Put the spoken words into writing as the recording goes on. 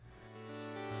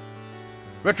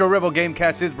Retro Rebel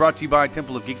Gamecast is brought to you by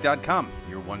TempleOfGeek.com,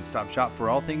 your one-stop shop for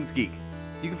all things geek.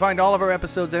 You can find all of our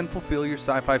episodes and fulfill your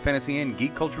sci-fi, fantasy, and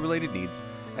geek culture-related needs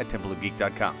at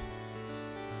TempleOfGeek.com.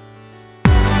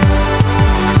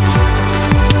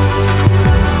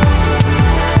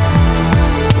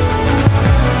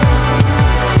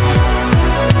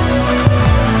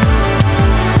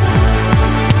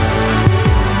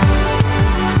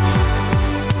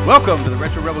 Welcome to the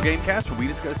Retro Rebel Gamecast, where we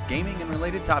discuss gaming and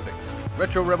related topics.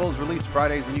 Retro Rebel is released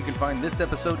Fridays, and you can find this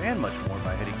episode and much more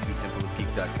by heading to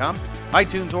TempleOfGeek.com,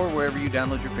 iTunes, or wherever you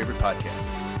download your favorite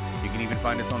podcasts. You can even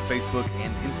find us on Facebook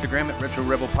and Instagram at Retro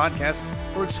Rebel Podcast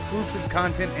for exclusive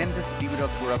content and to see what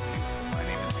else we're up to. My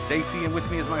name is Stacy, and with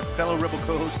me is my fellow Rebel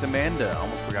co-host Amanda. I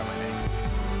almost forgot my name.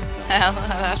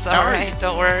 That's all right.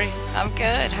 Don't worry. I'm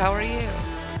good. How are you?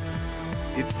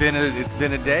 It's been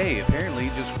a day. Apparently,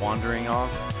 just wandering off,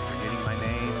 forgetting my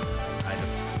name.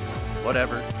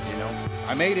 Whatever.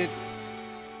 I made it.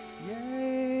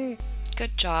 Yay!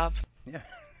 Good job. Yeah.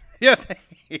 Yeah.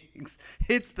 Thanks.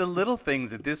 It's the little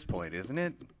things at this point, isn't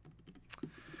it?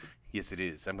 Yes, it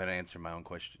is. I'm gonna answer my own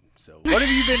question. So, what have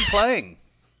you been playing?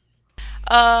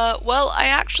 Well,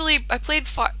 I played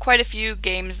quite a few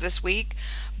games this week,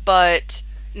 but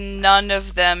none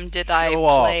of them did I Show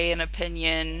off. play an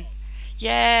opinion.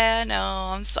 Yeah, no,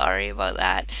 I'm sorry about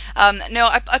that. No,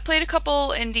 I played a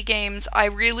couple indie games. I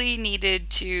really needed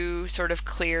to sort of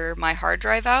clear my hard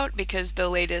drive out because the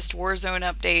latest Warzone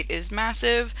update is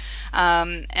massive,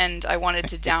 and I wanted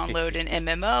to download an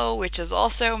MMO, which is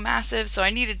also massive, so I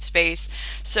needed space.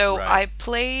 So Right. I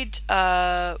played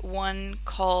one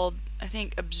called, I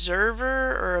think, Observer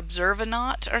or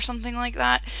Observanaut or something like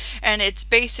that, and it's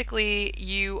basically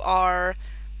you are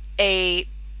a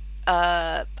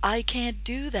I can't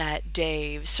do that,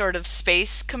 Dave, sort of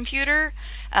space computer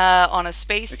on a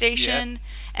space station,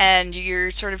 and you're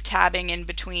sort of tabbing in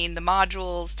between the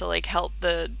modules to like help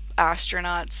the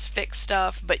astronauts fix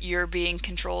stuff, but you're being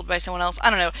controlled by someone else. I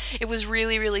don't know. It was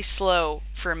really, really slow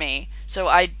for me, so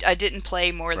I didn't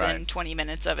play more than Right. 20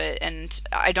 minutes of it, and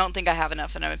I don't think I have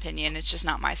enough of an opinion. It's just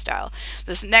not my style.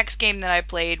 This next game that I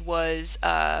played was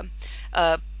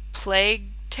Plague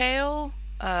Tale.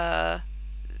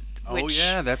 Oh Which,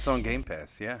 yeah, that's on Game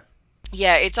Pass. Yeah.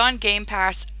 yeah, it's on Game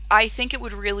Pass. I think it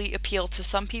would really appeal to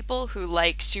some people who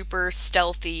like super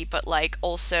stealthy, but like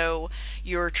also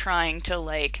you're trying to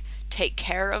like take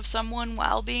care of someone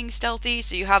while being stealthy.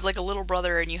 So you have like a little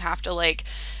brother and you have to like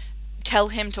tell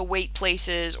him to wait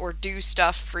places or do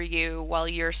stuff for you while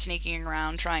you're sneaking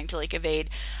around trying to like evade.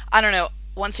 I don't know.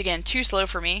 Once again, too slow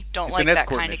for me. Don't It's an like that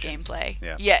escort kind of mission. gameplay.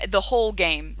 Yeah. Yeah, the whole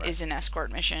game Right. is an escort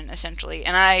mission essentially,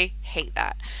 and I hate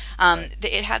that. Right.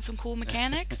 It had some cool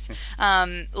mechanics.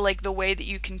 Like the way that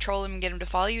you control him and get him to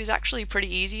follow you is actually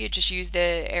pretty easy. You just use the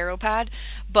arrow pad,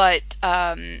 but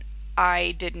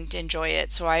I didn't enjoy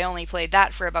it, so I only played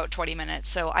that for about 20 minutes.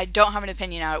 So I don't have an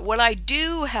opinion on it. What I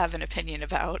do have an opinion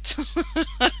about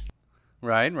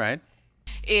Right. Right.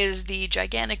 is the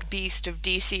gigantic beast of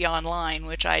DC Online,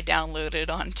 which I downloaded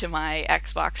onto my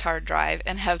Xbox hard drive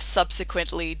and have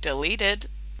subsequently deleted.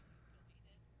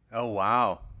 Oh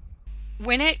wow.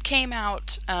 When it came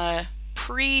out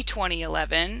pre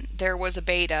 2011, there was a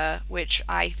beta which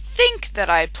I think that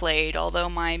I played, although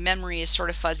my memory is sort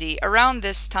of fuzzy. Around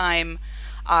this time,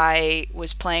 I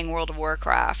was playing World of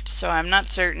Warcraft, so I'm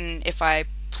not certain if I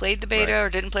played the beta Right. or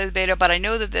didn't play the beta, but I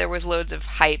know that there was loads of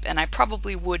hype, and I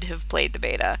probably would have played the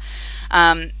beta.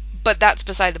 Um, but that's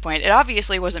beside the point. It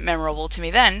obviously wasn't memorable to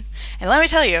me then, and let me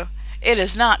tell you, it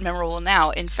is not memorable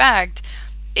now. In fact,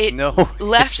 it No.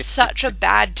 left such a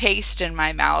bad taste in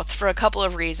my mouth for a couple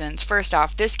of reasons. First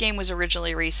off, this game was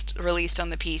originally released on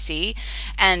the PC,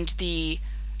 and the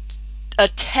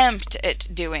attempt at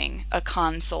doing a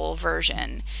console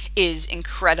version is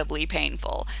incredibly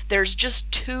painful. There's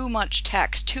just too much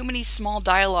text, too many small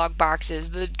dialogue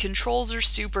boxes. The controls are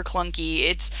super clunky.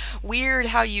 It's weird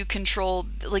how you control,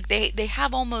 like they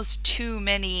have almost too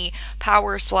many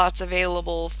power slots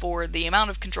available for the amount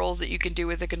of controls that you can do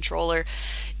with a controller.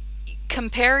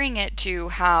 Comparing it to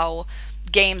how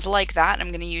games like that, I'm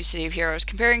going to use City of Heroes,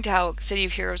 comparing to how City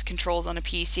of Heroes controls on a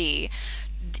PC,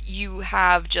 you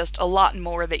have just a lot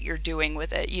more that you're doing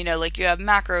with it. Like you have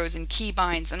macros and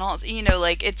keybinds and all,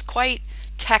 like it's quite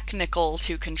technical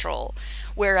to control.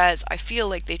 Whereas I feel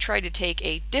like they try to take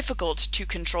a difficult to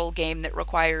control game that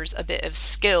requires a bit of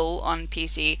skill on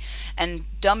PC and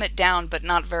dumb it down, but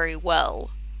not very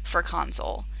well for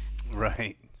console.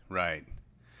 Right. Right.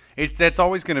 That's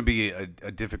always going to be a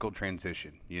difficult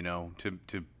transition,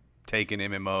 to take an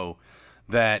MMO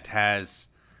that has.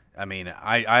 I mean,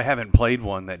 I haven't played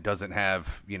one that doesn't have,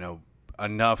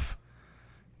 enough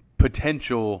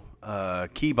potential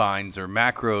keybinds or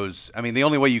macros. I mean, the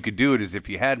only way you could do it is if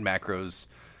you had macros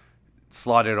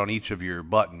slotted on each of your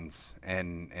buttons,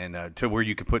 and to where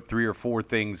you could put 3 or 4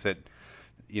 things that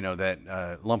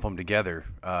lump them together,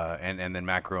 and then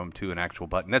macro them to an actual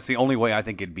button. That's the only way I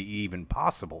think it'd be even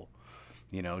possible,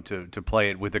 to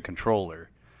play it with a controller,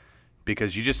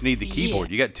 because you just need the Yeah. keyboard.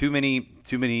 You got too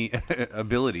many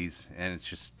abilities, and it's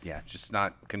just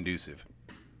not conducive.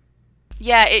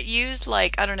 Yeah, it used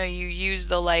like, I don't know, you use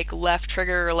the like left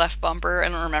trigger or left bumper. I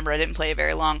don't remember, I didn't play it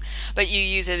very long, but you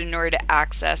use it in order to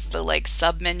access the like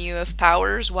sub menu of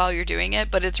powers while you're doing it,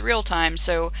 but it's real time,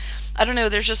 so I don't know,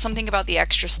 there's just something about the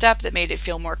extra step that made it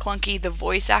feel more clunky. The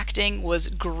voice acting was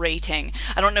grating.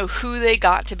 I don't know who they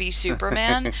got to be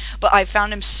Superman, but I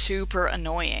found him super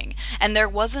annoying. And there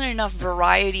wasn't enough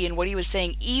variety in what he was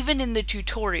saying, even in the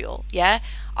tutorial. Yeah?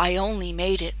 I only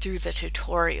made it through the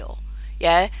tutorial.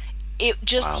 Yeah? It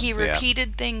just, Wow. he Yeah.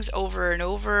 repeated things over and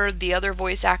over. The other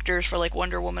voice actors for like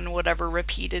Wonder Woman, whatever,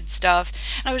 repeated stuff.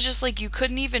 And I was just like, you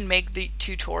couldn't even make the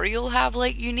tutorial have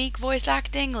like unique voice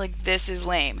acting? Like, this is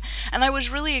lame. And I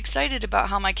was really excited about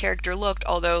how my character looked,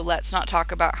 although let's not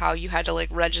talk about how you had to like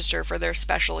register for their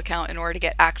special account in order to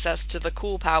get access to the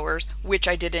cool powers, which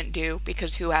I didn't do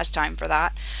because who has time for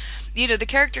that? The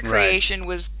character Right. creation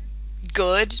was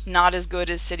good, not as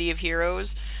good as City of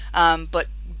Heroes, but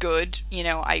good.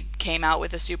 I came out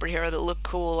with a superhero that looked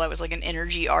cool. I was like an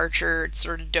energy archer. It's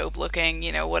sort of dope looking,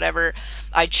 whatever.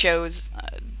 I chose,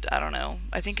 I don't know,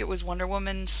 I think it was Wonder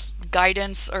Woman's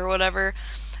guidance or whatever.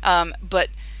 But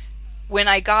when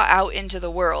I got out into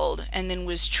the world and then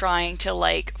was trying to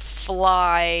like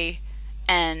fly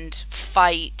and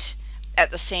fight at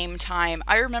the same time,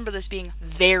 I remember this being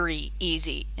very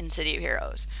easy in City of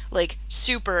Heroes. Like,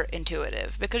 super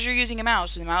intuitive because you're using a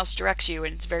mouse and the mouse directs you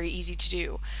and it's very easy to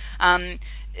do. Um,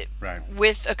 Right.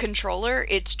 with a controller,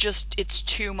 it's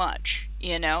too much.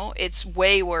 It's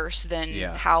way worse than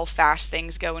Yeah. how fast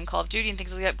things go in Call of Duty and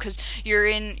things like that, because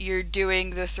you're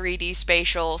doing the 3D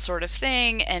spatial sort of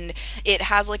thing, and it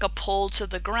has like a pull to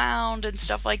the ground and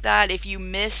stuff like that. If you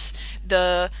miss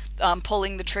the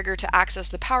pulling the trigger to access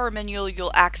the power menu,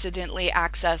 you'll accidentally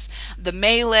access the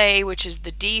melee, which is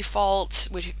the default,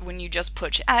 which when you just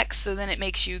push X, so then it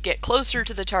makes you get closer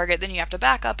to the target, then you have to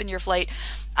back up in your flight.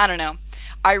 I don't know.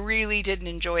 I really didn't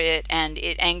enjoy it, and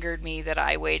it angered me that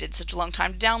I waited such a long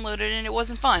time to download it, and it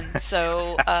wasn't fun.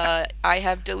 So I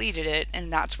have deleted it,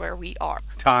 and that's where we are.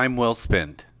 Time well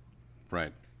spent.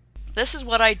 Right. This is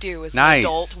what I do as an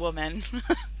adult Nice. woman.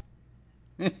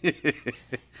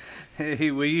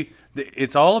 Hey,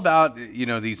 it's all about,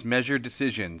 these measured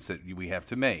decisions that we have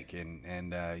to make,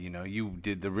 and you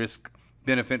did the risk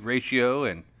benefit ratio,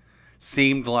 and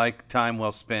seemed like time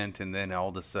well spent, and then all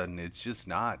of a sudden it's just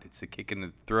not. It's a kick in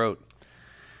the throat.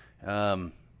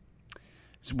 Um,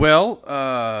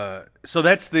 so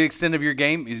that's the extent of your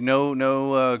game. Is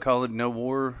no call it no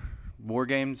war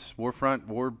games, Warfront,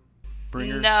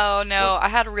 Warbringer. No, What? I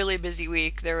had a really busy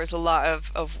week. There was a lot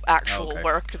of Oh, actual okay.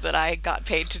 work that I got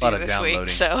paid to A lot do of this week,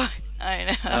 downloading. so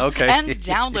I know. Okay. And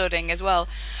downloading as well.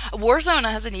 Warzone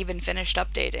hasn't even finished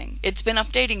updating. It's been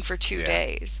updating for two Yeah.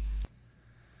 days.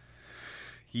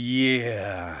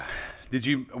 Yeah.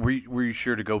 Were you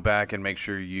sure to go back and make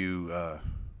sure you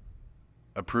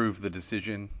approve the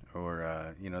decision,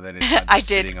 or that it's not I just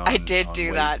did sitting I on did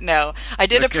do wait? that. No. I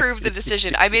did Okay. approve the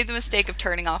decision. I made the mistake of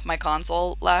turning off my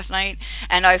console last night,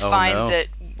 and I Oh find no. that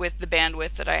with the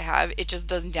bandwidth that I have, it just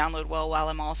doesn't download well while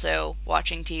I'm also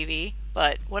watching TV.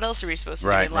 But what else are we supposed to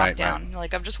do in Right. lockdown?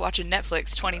 Like, I'm just watching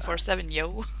Netflix 24/7,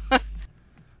 yo.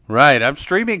 Right. I'm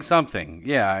streaming something.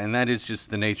 Yeah, and that is just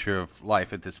the nature of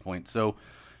life at this point. So,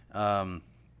 um,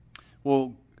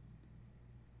 well,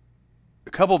 a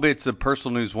couple bits of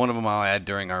personal news. One of them I'll add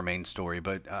during our main story,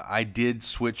 but I did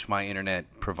switch my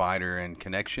internet provider and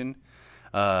connection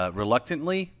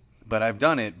reluctantly, but I've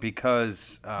done it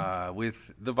because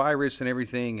with the virus and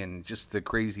everything, and just the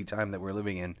crazy time that we're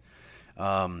living in,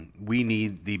 we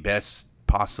need the best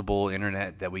possible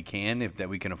internet that we can, if that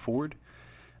we can afford,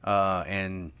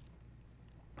 and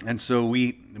so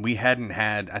we hadn't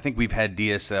had. I think we've had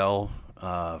DSL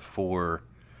for,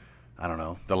 I don't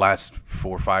know, the last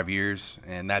 4 or 5 years,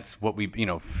 and that's what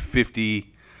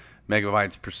 50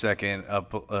 megabytes per second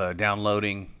up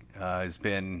downloading has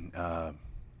been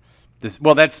this.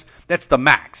 Well, that's the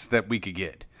max that we could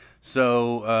get.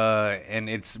 So and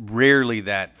it's rarely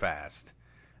that fast,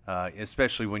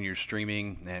 especially when you're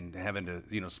streaming and having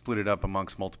to split it up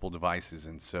amongst multiple devices.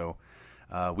 And so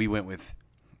we went with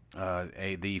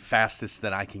the fastest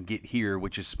that I can get here,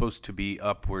 which is supposed to be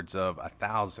upwards of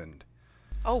 1,000.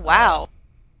 Oh, Uh, wow.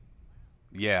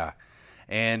 yeah,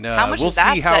 And How much we'll is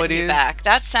that see how it setting you is. back?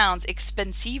 That sounds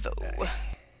expensivo.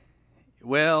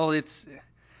 Well, it's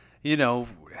you know,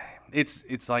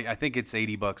 it's like I think it's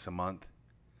 $80 a month.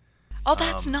 Oh,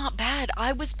 that's Um, not bad.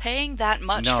 I was paying that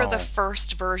much for the no,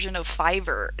 first version of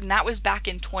Fiverr, and that was back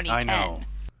in I 2010. know,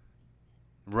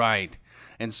 right?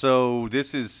 And so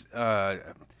this is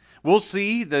we'll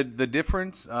see the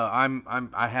difference.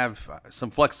 I have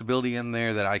some flexibility in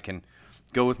there that I can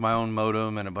go with my own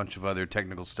modem and a bunch of other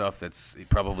technical stuff that's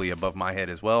probably above my head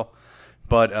as well.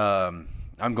 But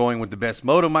I'm going with the best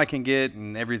modem I can get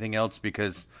and everything else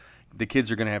because the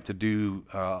kids are going to have to do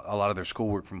a lot of their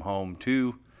schoolwork from home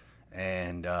too,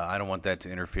 and I don't want that to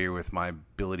interfere with my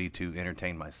ability to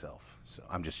entertain myself. So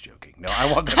I'm just joking. No,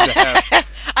 I want them to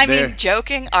have I their. mean,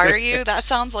 joking, are you? That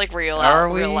sounds like Are real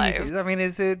we? life. I mean,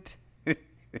 is it?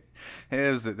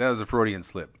 That was a Freudian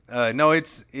slip. No,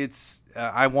 it's.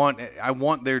 I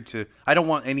want there to. I don't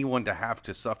want anyone to have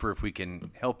to suffer if we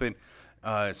can help it,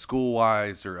 school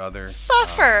wise or other.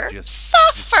 Suffer. Just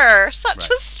Suffer. Such right.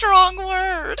 a strong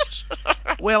word.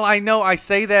 Well, I know I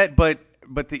say that, but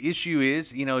the issue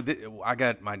is, I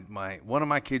got my one of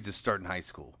my kids is starting high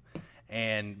school,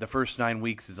 and the first 9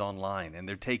 weeks is online, and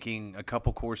they're taking a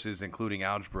couple courses, including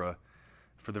algebra,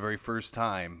 for the very first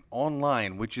time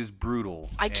online, which is brutal.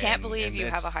 I can't And believe you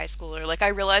have a that's high schooler. Like, I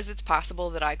realize it's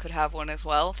possible that I could have one as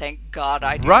well. Thank God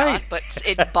I do not, right. but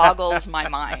it boggles my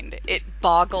mind. It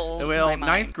boggles my Well, ninth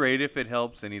mind. grade if it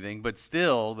helps anything, but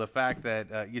still the fact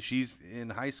that she's in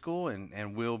high school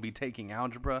and will be taking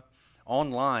algebra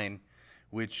online,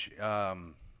 which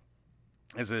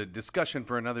is a discussion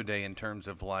for another day in terms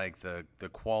of like the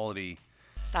quality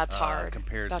That's hard. That's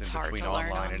comparison hard between to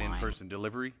learn online and online. in-person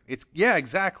delivery. It's yeah,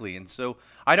 exactly. And so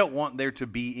I don't want there to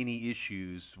be any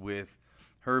issues with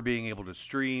her being able to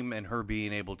stream and her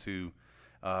being able to,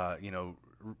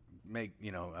 make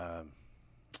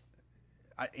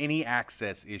any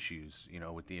access issues,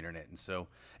 with the internet. And so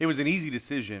it was an easy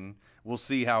decision. We'll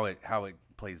see how it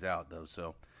plays out though.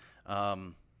 So,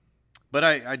 um, but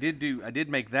I did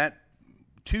make that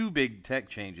two big tech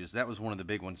changes. That was one of the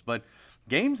big ones. But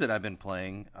games that I've been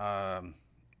playing,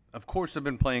 of course, I've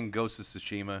been playing Ghost of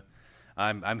Tsushima.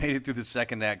 I made it through the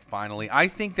second act finally. I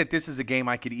think that this is a game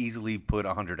I could easily put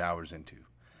 100 hours into.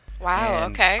 Wow,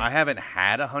 And okay. I haven't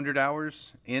had 100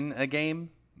 hours in a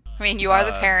game, I mean, you are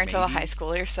the parent of a high maybe.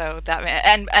 schooler, so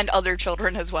and other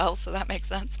children as well, so that makes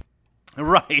sense.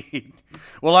 Right.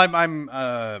 Well, I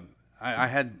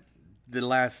had the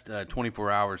last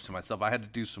 24 hours to myself. I had to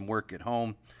do some work at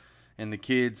home, and the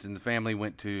kids and the family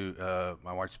went to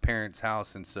my wife's parents'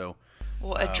 house, and so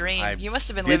Well, a dream. I You must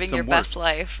have been did living your some work best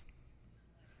life.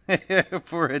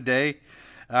 for a day.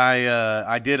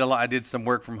 I did a lot. I did some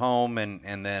work from home,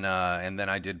 and then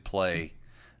I did play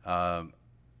um,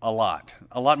 a lot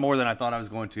more than I thought I was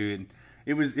going to. And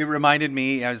it reminded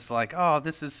me. I was like, oh,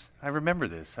 this is. I remember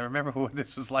this. I remember what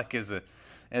this was like as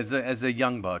a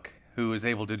young buck who was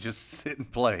able to just sit and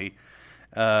play.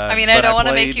 I mean, I But I don't want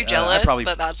to make played. you I jealous, probably.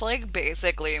 but that's like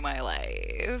basically my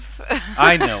life.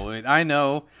 I know it. I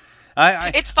know.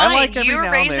 It's I fine. like every You're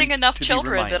now and raising then enough to be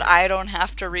children that reminded. I don't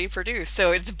have to reproduce,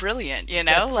 so it's brilliant, you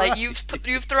know? That's Like right.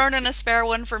 you've thrown in a spare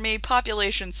one for me,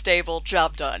 population stable,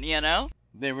 job done, you know?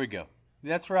 There we go.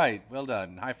 That's right. Well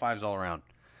done. High fives all around.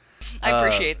 I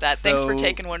appreciate that. Thanks for So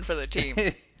taking one for the team.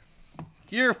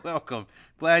 you're welcome.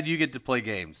 Glad you get to play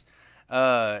games.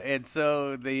 And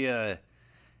so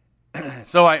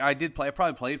so I did play. I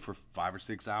probably played for 5 or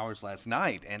 6 hours last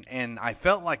night, and I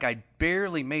felt like I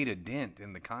barely made a dent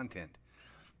in the content.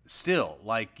 Still,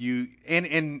 like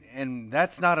and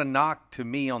that's not a knock to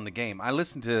me on the game. I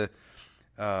listened to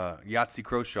Yahtzee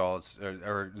Crowshaw's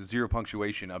or Zero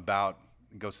Punctuation about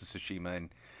Ghost of Tsushima, and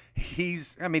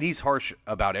I mean, he's harsh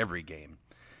about every game,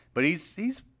 but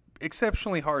he's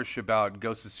exceptionally harsh about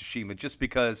Ghost of Tsushima just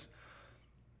because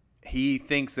he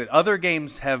thinks that other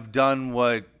games have done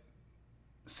what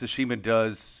Tsushima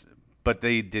does, but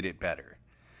they did it better.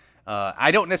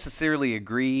 I don't necessarily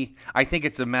agree. I think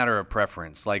it's a matter of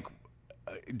preference. Like,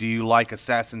 do you like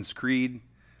Assassin's Creed,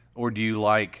 or do you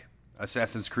like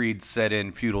Assassin's Creed set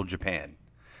in feudal Japan,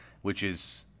 which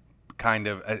is kind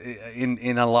of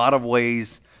in a lot of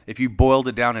ways, if you boiled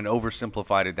it down and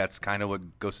oversimplified it, that's kind of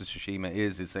what Ghost of Tsushima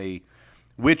is. It's a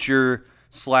Witcher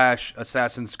slash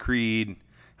Assassin's Creed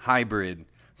hybrid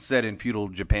set in feudal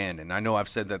Japan. And I know I've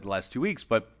said that the last 2 weeks,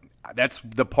 but that's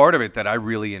the part of it that I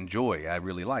really enjoy. I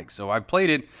really like. So I played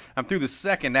it. I'm through the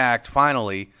second act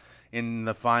finally, in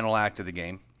the final act of the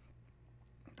game.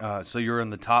 So you're in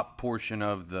the top portion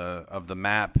of the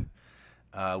map,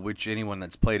 which anyone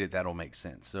that's played it, that'll make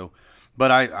sense. So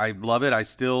But I love it. I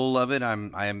still love it.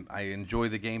 I enjoy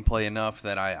the gameplay enough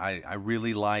that I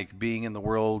really like being in the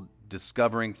world,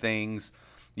 discovering things.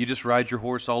 You just ride your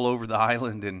horse all over the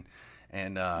island and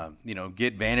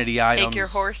get vanity Take your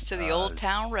items. horse to the old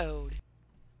town road.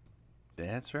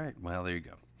 That's right. Well, there you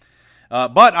go.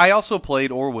 But I also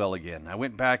played Orwell again. I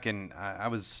went back and I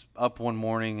was up one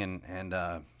morning and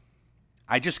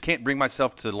I just can't bring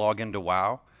myself to log into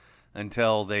WoW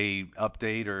until they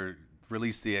update or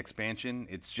release the expansion.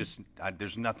 It's just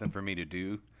there's nothing for me to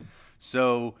do.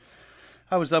 So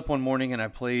I was up one morning and I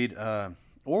played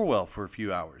Orwell for a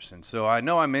few hours. And so I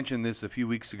know I mentioned this a few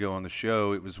weeks ago on the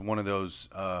show. It was one of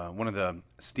the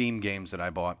Steam games that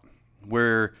I bought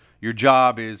where your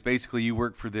job is basically you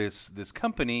work for this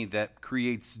company that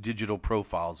creates digital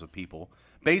profiles of people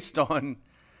based on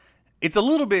it's a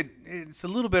little bit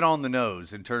on the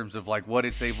nose in terms of like what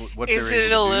Is they're able it to a do,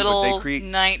 but they little create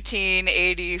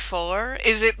 1984?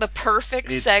 Is it the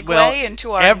perfect it's well segue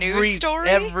into our news story?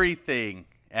 everything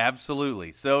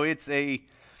absolutely. So it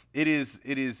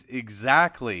is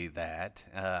exactly that.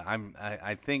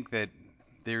 I think that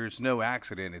there's no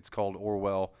accident. It's called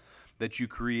Orwell that you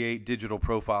create digital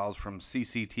profiles from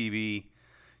CCTV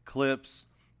clips,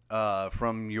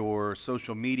 from your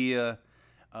social media.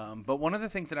 But one of the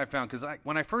things that I found, because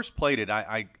when I first played it,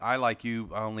 I like you,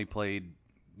 I only played,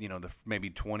 maybe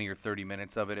 20 or 30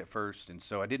 minutes of it at first, and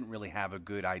so I didn't really have a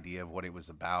good idea of what it was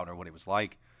about or what it was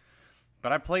like.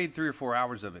 But I played 3 or 4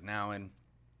 hours of it now, and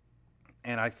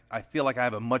I feel like I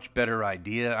have a much better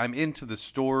idea. I'm into the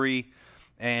story,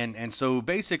 and so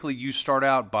basically you start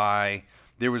out by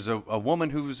there was a woman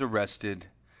who was arrested,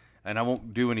 and I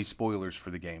won't do any spoilers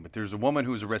for the game, but there's a woman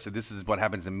who was arrested. This is what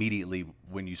happens immediately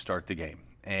when you start the game.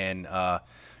 And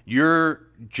your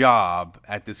job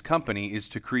at this company is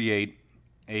to create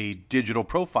a digital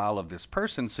profile of this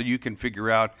person so you can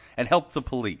figure out and help the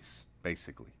police,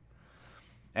 basically.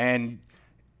 And,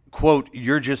 quote,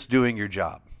 you're just doing your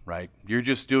job, right? You're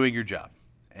just doing your job.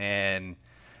 And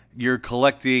you're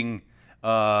collecting,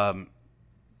 um,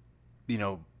 you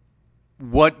know,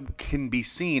 what can be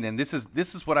seen, and this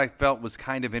is what I felt was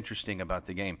kind of interesting about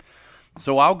the game.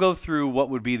 So I'll go through what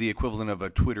would be the equivalent of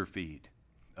a Twitter feed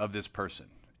of this person,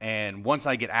 and once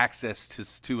I get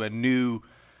access to a new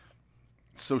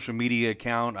social media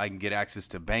account, I can get access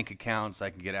to bank accounts, I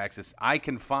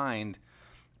can find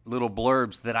little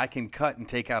blurbs that I can cut and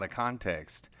take out of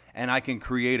context, and I can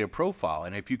create a profile.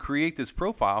 And if you create this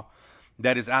profile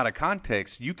that is out of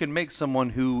context, you can make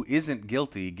someone who isn't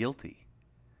guilty guilty,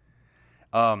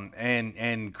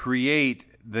 and create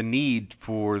the need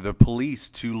for the police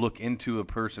to look into a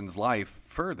person's life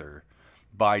further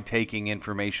by taking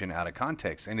information out of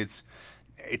context. And it's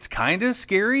kind of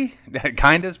scary.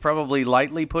 Kind of is probably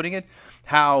lightly putting it.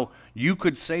 How you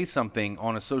could say something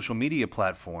on a social media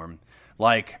platform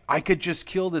like, I could just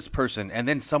kill this person, and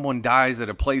then someone dies at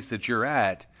a place that you're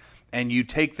at, and you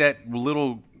take that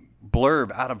little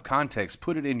blurb out of context,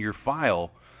 put it in your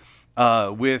file,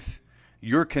 with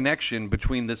your connection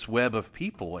between this web of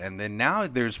people, and then now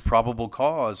there's probable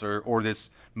cause or this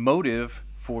motive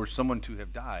for someone to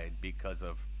have died because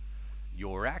of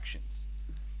your actions.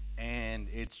 And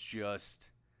it's just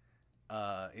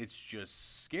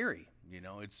scary.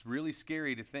 It's really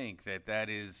scary to think that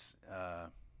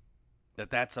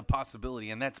that's a possibility,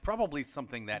 and that's probably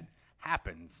something that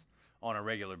happens on a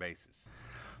regular basis.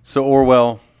 So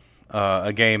Orwell,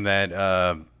 a game that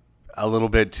a little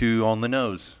bit too on the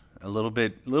nose, a little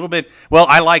bit. Well,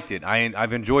 I liked it.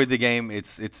 I've enjoyed the game.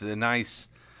 It's a nice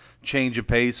change of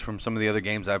pace from some of the other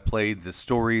games I've played. The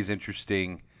story is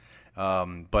interesting,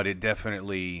 but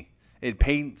it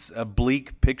paints a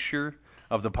bleak picture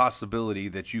of the possibility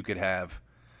that you could have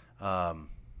um,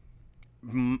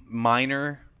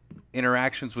 minor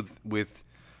interactions with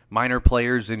minor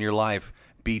players in your life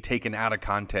be taken out of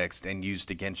context and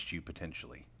used against you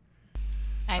potentially,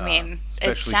 I mean, it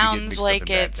especially if you get sounds mixed up like in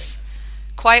bad it's things.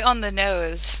 quite on the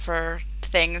nose for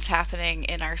things happening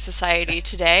in our society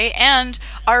today and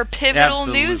our pivotal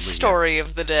news Absolutely, yeah. story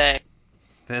of the day.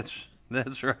 That's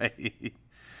right.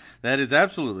 That is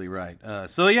absolutely right.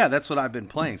 So yeah, that's what I've been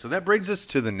playing. So that brings us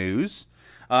to the news.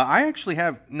 I actually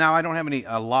have now. I don't have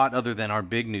a lot other than our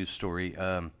big news story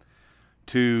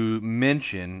to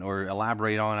mention or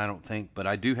elaborate on. I don't think, but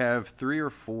I do have 3 or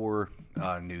 4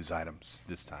 news items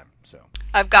this time. So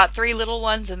I've got three little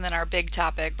ones and then our big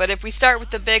topic. But if we start with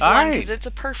the big all one, right, because it's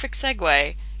a perfect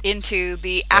segue into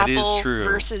the that is Apple true.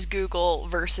 versus Google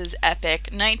versus Epic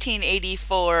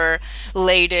 1984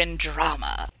 Laden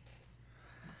drama.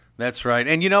 That's right.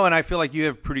 And I feel like you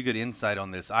have pretty good insight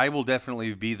on this. I will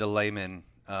definitely be the layman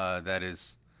that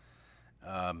is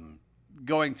um,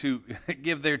 going to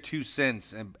give their 2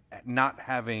 cents and not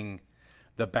having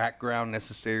the background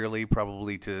necessarily,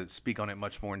 probably to speak on it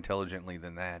much more intelligently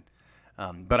than that.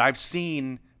 But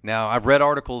I've read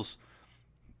articles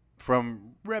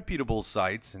from reputable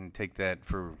sites, and take that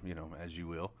for, as you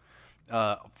will,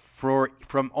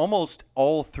 from almost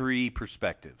all three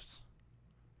perspectives.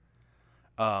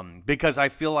 Because I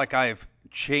feel like I've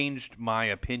changed my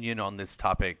opinion on this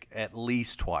topic at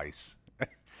least twice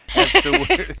as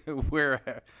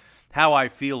to how I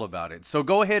feel about it. So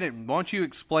go ahead and why don't you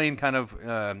explain kind of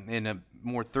in a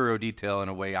more thorough detail in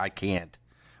a way I can't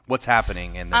what's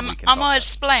happening, and then we can I'm talk gonna about it.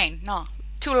 explain. No,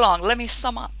 too long. Let me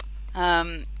sum up.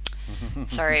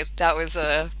 Sorry, that was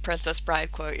a Princess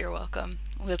Bride quote. You're welcome.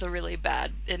 With a really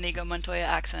bad Inigo Montoya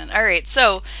accent. All right,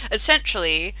 so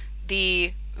essentially,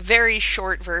 the very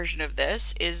short version of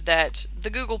this is that the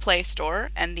Google Play Store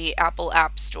and the Apple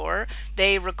App Store,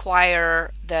 they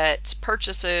require that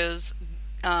purchases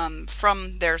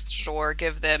from their store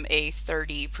give them a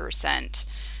 30%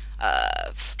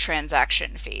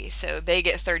 transaction fee. So they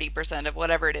get 30% of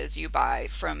whatever it is you buy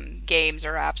from games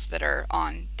or apps that are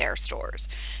on their stores.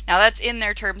 Now, that's in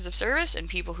their terms of service, and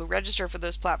people who register for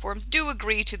those platforms do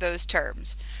agree to those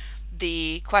terms.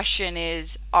 The question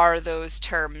is, are those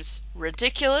terms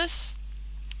ridiculous?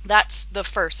 That's the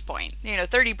first point.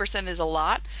 30% is a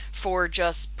lot for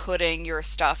just putting your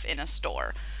stuff in a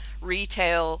store.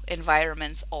 Retail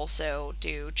environments also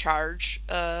do charge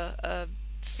a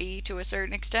fee to a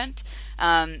certain extent,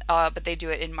 but they do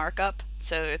it in markup,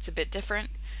 so it's a bit different.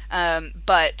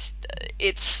 But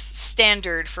it's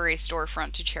standard for a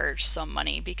storefront to charge some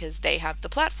money because they have the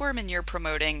platform and you're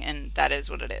promoting, and that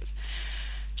is what it is.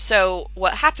 So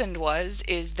what happened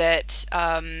is that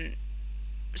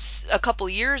a couple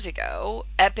years ago,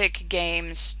 Epic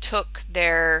Games took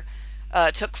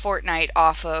Fortnite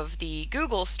off of the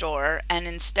Google Store, and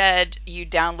instead you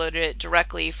downloaded it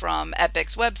directly from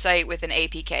Epic's website with an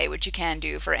APK, which you can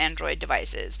do for Android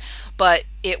devices. But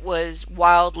it was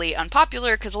wildly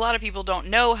unpopular because a lot of people don't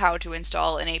know how to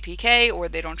install an APK, or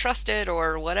they don't trust it,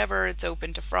 or whatever. It's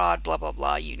open to fraud, blah, blah,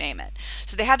 blah, you name it.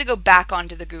 So they had to go back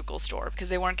onto the Google Store because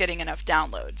they weren't getting enough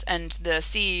downloads. And the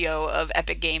CEO of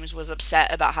Epic Games was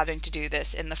upset about having to do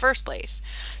this in the first place.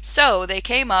 So they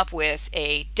came up with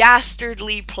a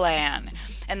dastardly plan.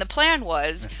 And the plan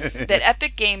was that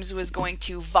Epic Games was going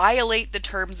to violate the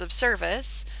terms of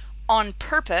service on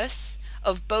purpose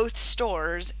of both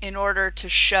stores in order to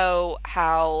show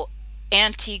how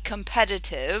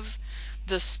anti-competitive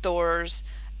the stores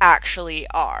actually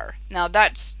are. Now,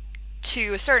 that's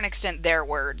to a certain extent their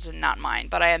words and not mine,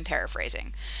 but I am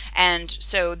paraphrasing. And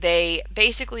so they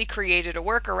basically created a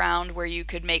workaround where you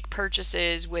could make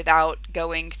purchases without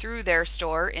going through their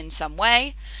store in some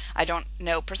way. I don't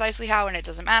know precisely how, and it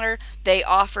doesn't matter. They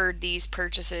offered these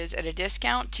purchases at a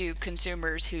discount to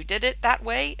consumers who did it that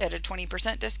way, at a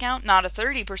 20% discount, not a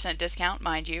 30% discount,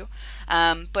 mind you.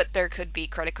 But there could be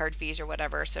credit card fees or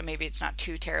whatever, so maybe it's not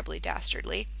too terribly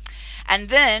dastardly. And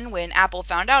then when Apple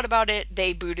found out about it,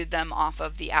 they booted them off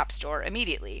of the App Store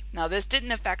immediately. Now, this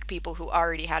didn't affect people who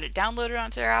already had it downloaded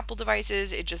onto their Apple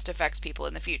devices. It just affects people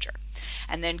in the future.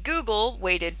 And then Google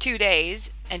waited 2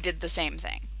 days and did the same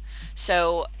thing.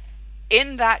 So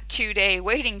in that 2-day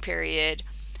waiting period,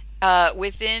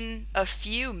 within a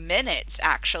few minutes,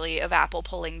 actually, of Apple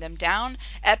pulling them down,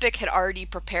 Epic had already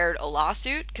prepared a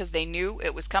lawsuit because they knew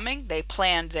it was coming. They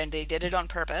planned, and they did it on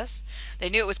purpose. They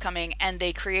knew it was coming, and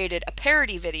they created a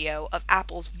parody video of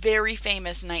Apple's very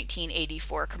famous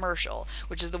 1984 commercial,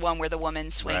 which is the one where the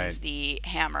woman swings the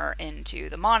hammer into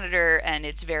the monitor, and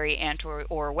it's very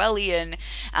anti-Orwellian,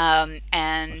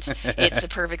 and it's a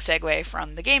perfect segue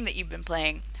from the game that you've been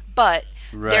playing. But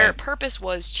their purpose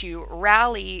was to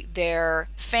rally their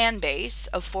fan base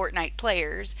of Fortnite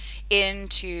players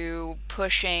into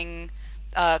pushing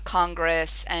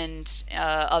Congress and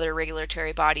other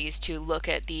regulatory bodies to look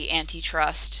at the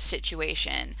antitrust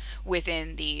situation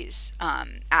within these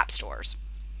app stores.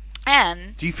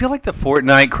 And do you feel like the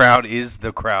Fortnite crowd is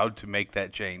the crowd to make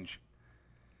that change?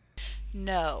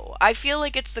 no, I feel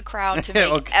like it's the crowd to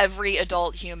make Okay. every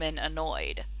adult human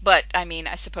annoyed. But I mean,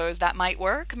 I suppose that might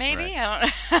work. Maybe Right.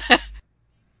 I don't.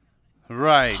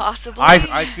 Right. Possibly.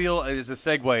 I feel as a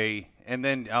segue, and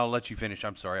then I'll let you finish.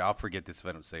 I'm sorry. I'll forget this if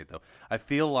I don't say it though. I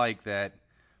feel like that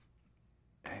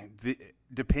the,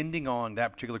 depending on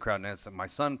that particular crowd, and as my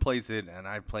son plays it and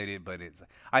I've played it, but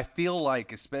I feel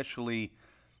like especially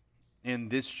in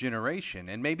this generation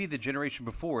and maybe the generation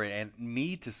before it and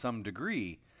me to some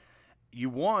degree, you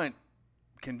want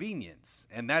convenience,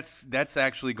 and that's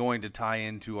actually going to tie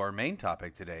into our main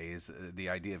topic today is the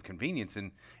idea of convenience.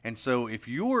 And so if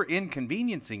you're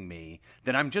inconveniencing me,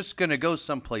 then I'm just going to go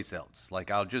someplace else.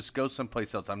 Like I'll just go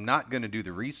someplace else. I'm not going to do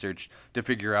the research to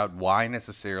figure out why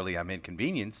necessarily I'm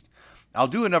inconvenienced. I'll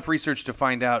do enough research to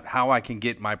find out how I can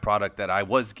get my product that I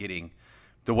was getting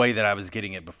the way that I was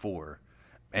getting it before,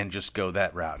 and just go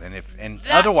that route. And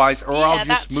otherwise, or I'll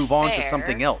just move on to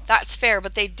something else. That's fair,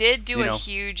 but they did do You a know?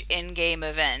 huge in-game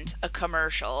event, a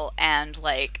commercial, and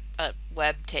like a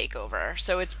web takeover.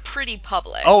 So it's pretty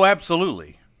public. Oh,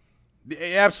 absolutely.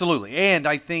 Absolutely. And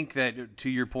I think that to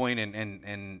your point,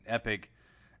 and Epic,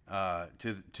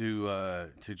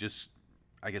 to just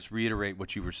I guess reiterate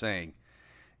what you were saying,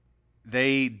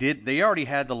 they already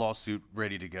had the lawsuit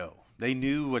ready to go. They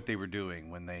knew what they were doing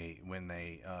when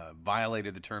they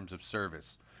violated the terms of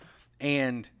service.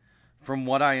 And from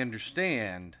what I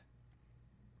understand,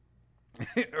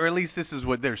 or at least this is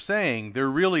what they're saying, they're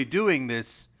really doing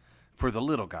this for the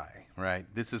little guy, right?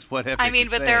 This is what Epic I mean, is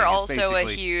but saying. they're It's also a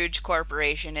basically huge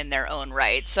corporation in their own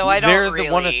right, so I they're don't the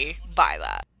one of, really buy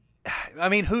that. I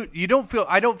mean,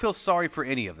 I don't feel sorry for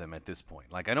any of them at this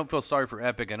point. Like I don't feel sorry for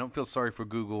Epic, I don't feel sorry for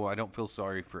Google, I don't feel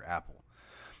sorry for Apple.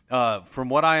 From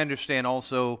what I understand,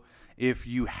 also, if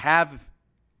you have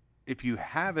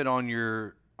it on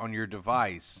your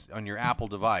device, on your Apple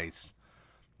device,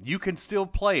 you can still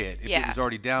play it if it Yeah. was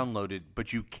already downloaded,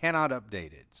 but you cannot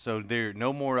update it. So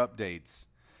no more updates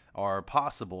are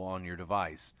possible on your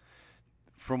device.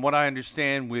 From what I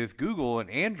understand with Google and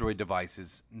Android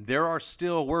devices, there are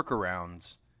still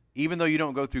workarounds. Even though you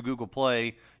don't go through Google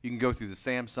Play, you can go through the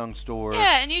Samsung store.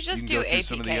 Yeah, and you You just can do go through APK,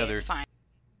 some of the other. it's fine.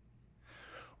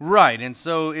 Right, and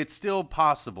so it's still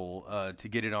possible to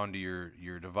get it onto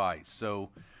your device. So,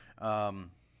 um,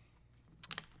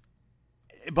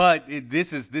 but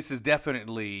this is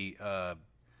definitely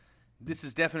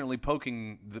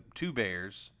poking the two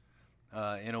bears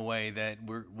in a way that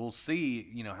we'll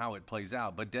see, how it plays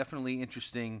out. But definitely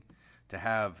interesting to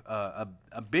have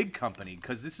a big company,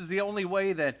 because this is the only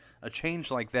way that a change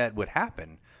like that would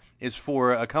happen, is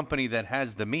for a company that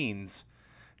has the means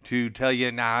to tell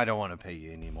you, nah, I don't want to pay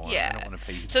you anymore. Yeah. I don't want to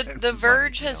pay you So that The money,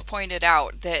 Verge has pointed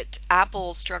out that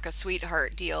Apple struck a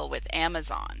sweetheart deal with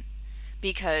Amazon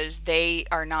because they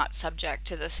are not subject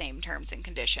to the same terms and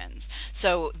conditions.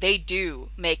 So they do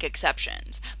make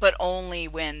exceptions, but only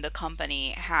when the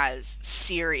company has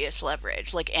serious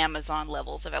leverage, like Amazon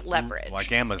levels of leverage.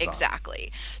 Like Amazon.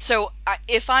 Exactly. So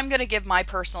if I'm going to give my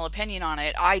personal opinion on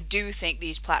it, I do think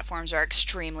these platforms are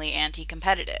extremely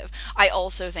anti-competitive. I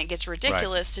also think it's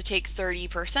ridiculous to take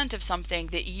 30% of something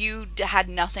that you had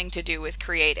nothing to do with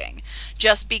creating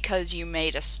just because you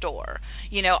made a store.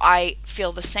 I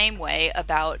feel the same way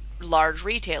about large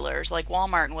retailers like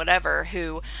Walmart and whatever,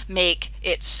 who make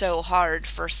it so hard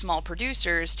for small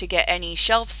producers to get any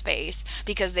shelf space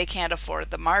because they can't afford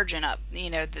the margin up,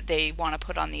 that they want to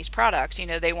put on these products.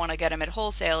 They want to get them at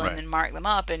wholesale and then mark them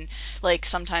up, and like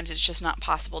sometimes it's just not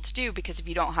possible to do because if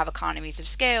you don't have economies of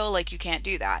scale, like you can't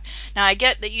do that. Now I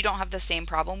get that you don't have the same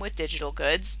problem with digital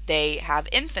goods. They have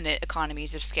infinite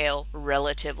economies of scale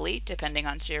relatively, depending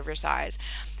on server size.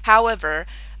 However,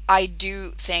 I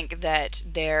do think that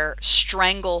their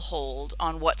stranglehold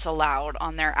on what's allowed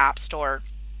on their app store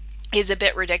is a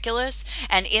bit ridiculous.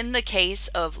 And in the case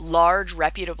of large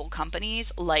reputable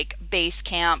companies like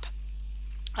Basecamp,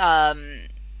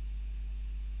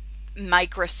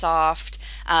 Microsoft,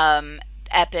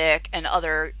 Epic, and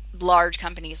other large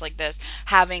companies like this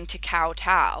having to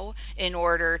kowtow in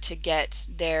order to get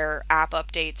their app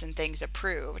updates and things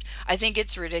approved, I think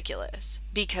it's ridiculous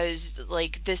because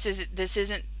like this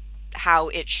isn't how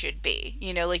it should be.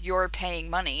 Like you're paying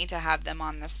money to have them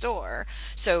on the store,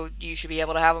 so you should be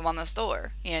able to have them on the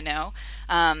store.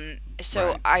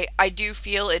 So I do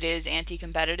feel it is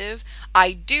anti-competitive.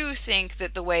 I do think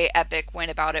that the way Epic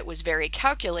went about it was very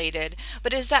calculated,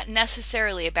 but is that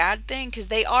necessarily a bad thing? Because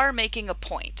they are making a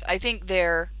point. I think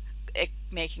they're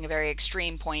making a very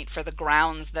extreme point for the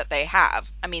grounds that they have.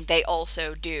 I mean, they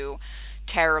also do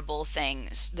terrible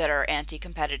things that are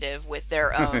anti-competitive with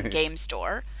their own game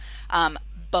store.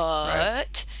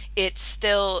 But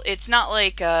it's not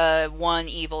like one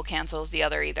evil cancels the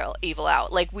other evil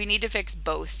out. Like we need to fix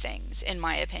both things, in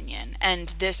my opinion. And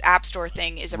this App Store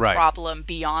thing is a problem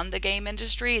beyond the game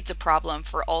industry. It's a problem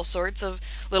for all sorts of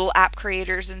little app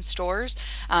creators and stores.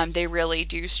 They really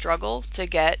do struggle to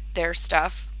get their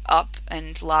stuff up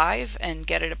and live and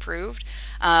get it approved.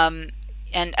 And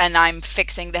I'm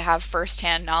fixing to have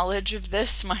firsthand knowledge of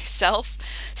this myself.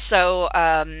 So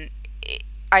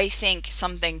I think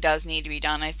something does need to be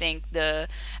done. I think the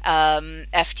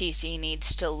FTC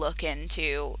needs to look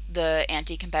into the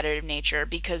anti-competitive nature,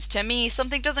 because to me,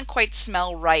 something doesn't quite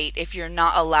smell right if you're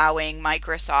not allowing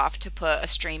Microsoft to put a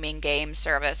streaming game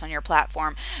service on your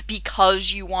platform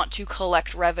because you want to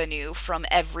collect revenue from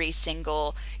every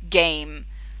single game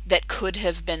that could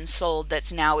have been sold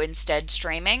that's now instead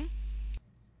streaming.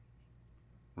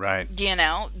 Right.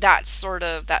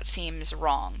 That seems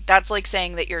wrong. That's like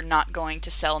saying that you're not going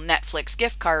to sell Netflix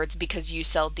gift cards because you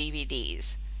sell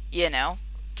DVDs. It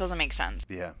doesn't make sense.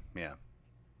 Yeah.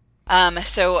 Yeah.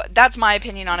 So that's my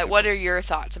opinion on it. Good What point. are your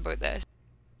thoughts about this?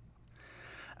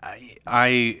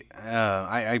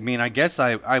 I mean, I guess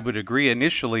I would agree.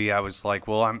 Initially, I was like,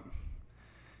 well,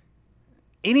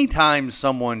 anytime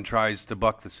someone tries to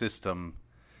buck the system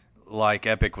like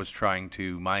Epic was trying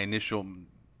to, my initial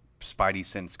spidey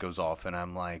sense goes off, and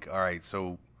I'm like, all right,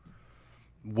 so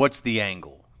what's the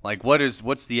angle? Like,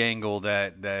 what's the angle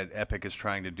that Epic is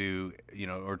trying to do,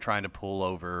 or trying to pull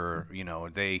over?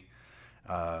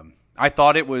 I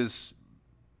thought it was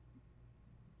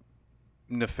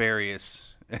nefarious.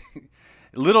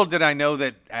 Little did I know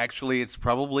that actually it's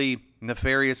probably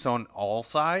nefarious on all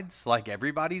sides. Like,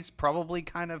 everybody's probably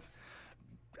kind of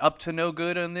up to no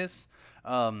good on this.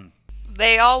 Um,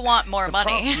 They all want more the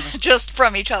money, problem, just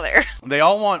from each other. they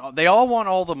all want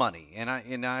all the money, and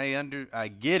I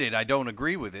get it. I don't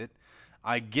agree with it.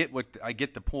 I get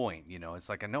the point. It's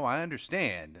like, I know, I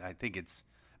understand. I think it's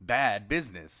bad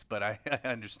business, but I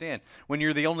understand. When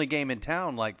you're the only game in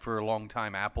town, like for a long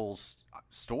time Apple's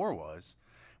store was,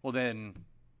 well then,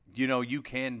 you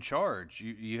can charge.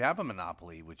 You have a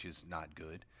monopoly, which is not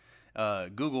good.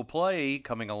 Google Play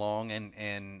coming along,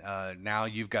 and now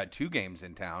you've got two games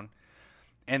in town,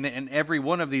 and every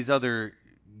one of these other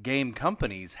game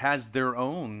companies has their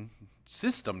own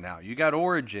system now. You got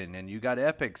Origin, and you got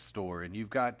Epic Store, and you've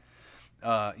got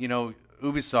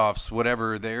Ubisoft's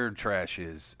whatever their trash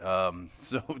is.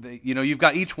 So you've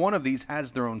got, each one of these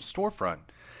has their own storefront,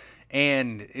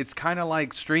 and it's kind of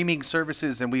like streaming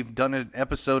services. And we've done an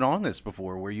episode on this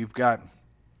before, where you've got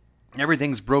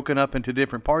everything's broken up into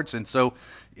different parts, and so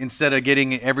instead of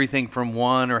getting everything from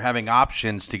one or having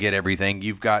options to get everything,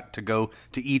 you've got to go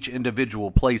to each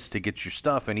individual place to get your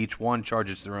stuff, and each one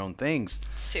charges their own things.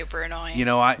 Super annoying.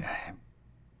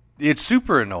 It's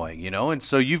super annoying, and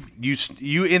so you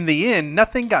in the end,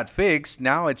 nothing got fixed.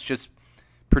 Now it's just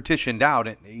partitioned out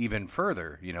even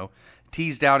further,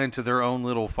 teased out into their own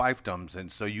little fiefdoms,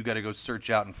 and so you got to go search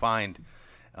out and find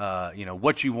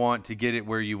what you want to get it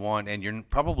where you want, and you're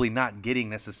probably not getting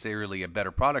necessarily a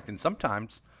better product. And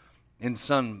sometimes, in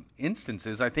some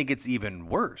instances, I think it's even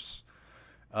worse,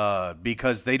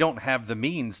 because they don't have the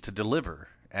means to deliver,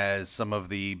 as some of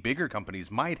the bigger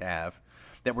companies might have,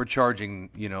 that were charging,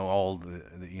 all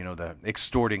the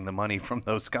extorting the money from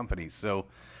those companies. So,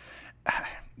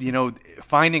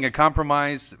 finding a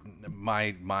compromise,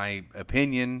 my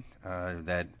opinion,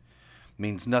 that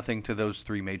means nothing to those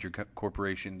three major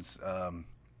corporations.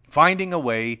 Finding a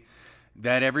way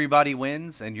that everybody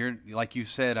wins, and you're, like you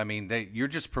said, I mean, you're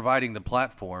just providing the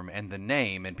platform and the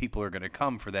name, and people are going to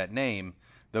come for that name.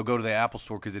 They'll go to the Apple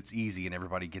Store because it's easy and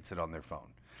everybody gets it on their phone.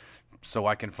 So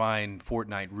I can find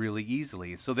Fortnite really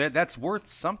easily. So that's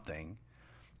worth something.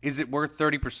 Is it worth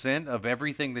 30% of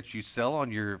everything that you sell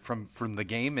on your from the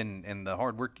game and the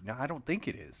hard work? No, I don't think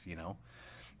it is.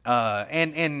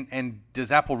 And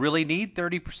does Apple really need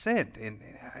 30%? And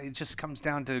it just comes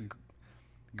down to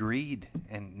greed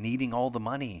and needing all the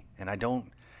money. And I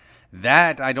don't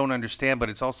understand, but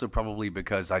it's also probably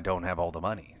because I don't have all the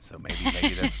money. So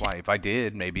maybe that's why. If I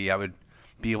did, maybe I would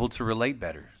be able to relate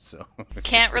better. So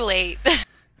Can't relate.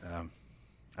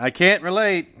 I can't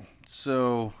relate.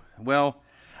 So, well,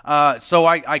 so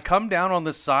I come down on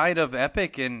the side of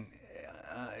Epic, and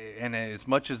as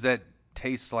much as that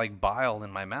tastes like bile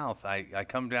in my mouth, I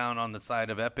come down on the side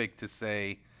of Epic to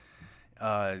say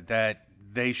that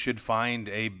they should find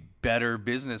a better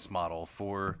business model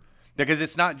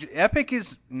because Epic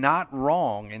is not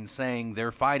wrong in saying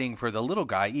they're fighting for the little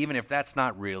guy, even if that's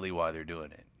not really why they're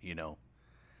doing it.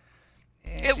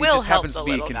 It will just help happens the to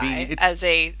be little guy convenient. as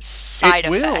a side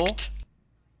It will. effect.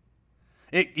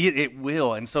 It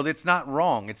will, and so it's not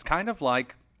wrong. It's kind of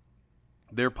like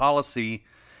their policy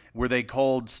where they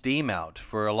called Steam out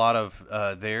for a lot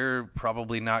of their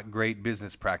probably not great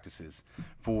business practices,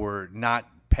 for not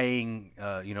paying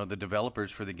the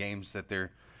developers for the games that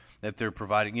they're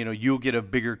providing. You'll get a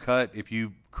bigger cut if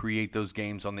you create those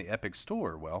games on the Epic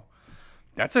Store. Well,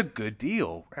 that's a good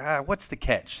deal. What's the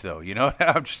catch, though?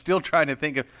 I'm still trying to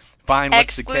find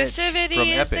what's the catch from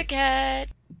Exclusivity is the Epic. catch.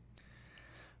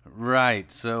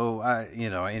 Right. So,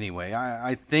 anyway,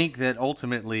 I think that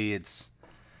ultimately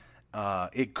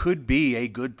it could be a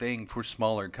good thing for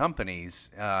smaller companies.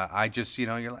 I just,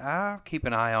 you're like, keep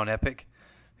an eye on Epic.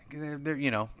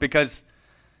 Because,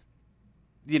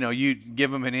 you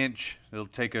give them an inch, it'll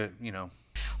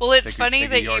Well, it's take funny a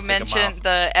that you yard, take a mile. mentioned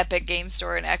the Epic Game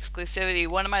Store and exclusivity.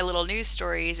 One of my little news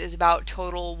stories is about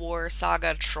Total War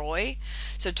Saga Troy.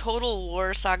 So, Total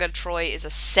War Saga Troy is a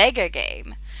Sega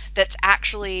game that's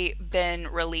actually been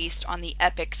released on the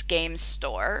Epic's Game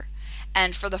Store.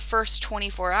 And for the first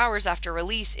 24 hours after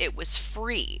release, it was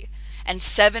free. And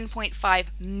 7.5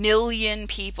 million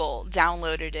people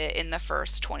downloaded it in the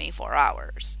first 24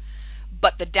 hours.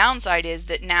 But the downside is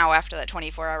that now, after that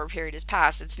 24-hour period has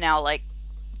passed, it's now like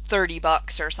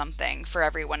 $30 or something for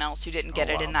everyone else who didn't Oh, get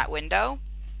it in wow. that window.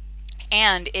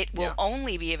 And it will Yeah.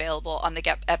 only be available on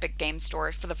the Epic Game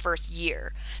Store for the first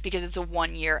year because it's a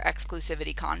 1 year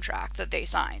exclusivity contract that they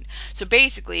signed. So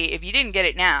basically, if you didn't get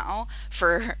it now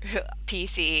for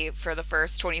PC for the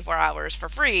first 24 hours for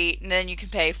free, then you can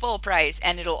pay full price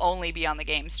and it'll only be on the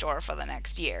Game Store for the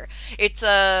next year. It's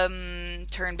a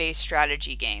turn-based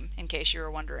strategy game, in case you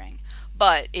were wondering.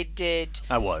 But it did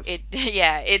I was. it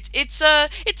yeah, it's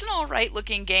an all right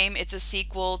looking game. It's a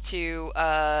sequel to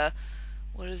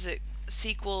what is it?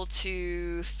 Sequel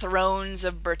to Thrones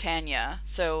of Britannia.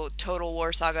 So Total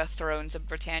War Saga Thrones of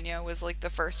Britannia was like the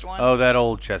first one. Oh, that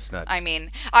old chestnut. I mean,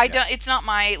 I Yeah. don't. It's not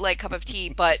my like cup of tea,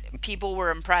 but people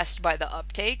were impressed by the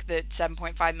uptake, the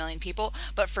 7.5 million people.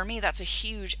 But for me, that's a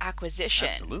huge acquisition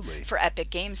Absolutely. for Epic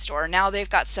Game Store. Now they've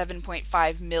got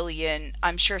 7.5 million.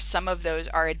 I'm sure some of those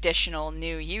are additional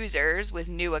new users with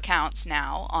new accounts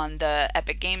now on the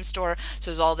Epic Game Store.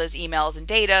 So there's all those emails and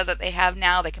data that they have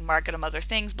now. They can market them other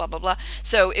things, blah blah blah.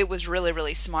 So it was really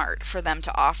really smart for them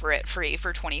to offer it free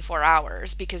for 24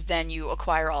 hours because then you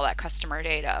acquire all that customer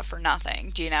data for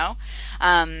nothing. Do you know?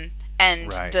 um,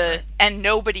 Right, right. and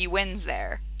nobody wins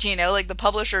there. Do you know? Like the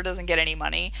publisher doesn't get any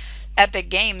money. Epic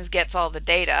Games gets all the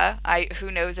data. I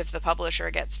Who knows if the publisher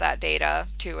gets that data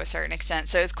to a certain extent.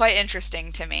 So it's quite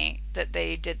interesting to me that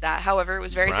they did that. However, it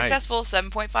was very Right. successful,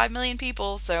 7.5 million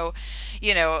people. So,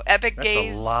 Epic That's a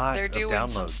Games, they're lot of doing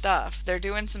some downloads. stuff. They're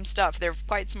doing some stuff. They're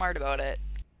quite smart about it.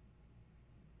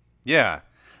 Yeah.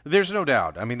 There's no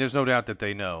doubt. I mean, there's no doubt that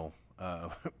they know.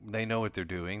 They know what they're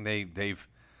doing.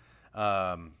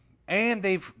 Um,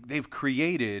 they've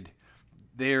created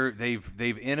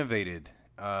they've innovated.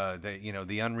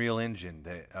 The Unreal Engine.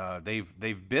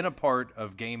 They've been a part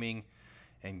of gaming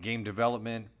and game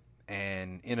development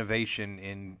and innovation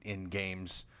in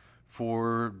games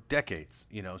for decades.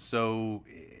 So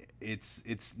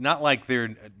it's not like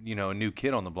they're a new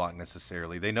kid on the block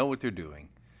necessarily. They know what they're doing.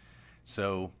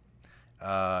 So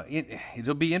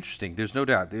it'll be interesting. There's no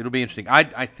doubt. It'll be interesting.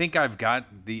 I think I've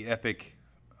got the Epic.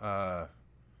 Uh,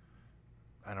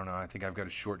 I don't know. I think I've got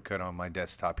a shortcut on my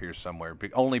desktop here somewhere,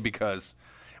 only because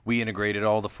we integrated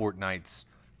all the Fortnites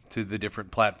to the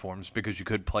different platforms because you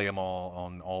could play them all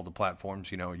on all the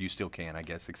platforms. You still can, I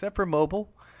guess, except for mobile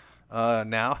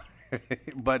now.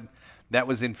 But that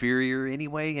was inferior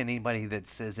anyway. And anybody that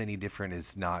says any different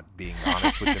is not being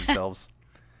honest with themselves.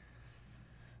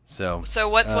 So, So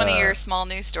what's one of uh, your small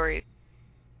news stories?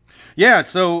 yeah.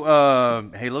 So,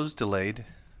 Halo's delayed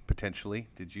potentially.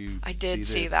 Did you I see did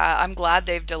see this? that. I'm glad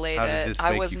they've delayed How did it. this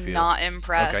I make was you feel? not Okay.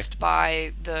 impressed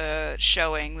by the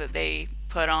showing that they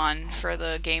put on for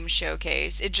the game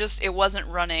showcase. It wasn't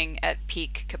running at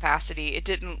peak capacity. It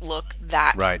didn't look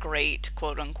that Right. great,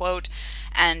 quote unquote.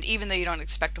 And even though you don't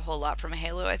expect a whole lot from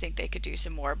Halo, I think they could do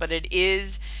some more. But it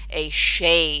is a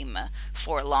shame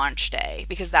for launch day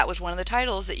because that was one of the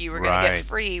titles that you were going to get Right.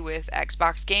 free with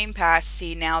Xbox Game Pass.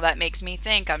 See, now that makes me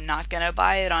think I'm not going to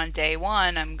buy it on day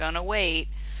one. I'm going to wait.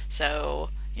 So,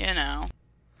 you know.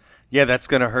 Yeah, that's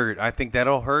going to hurt. I think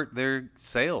that'll hurt their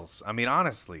sales. I mean,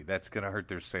 honestly, that's going to hurt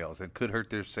their sales. It could hurt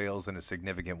their sales in a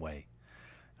significant way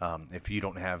if you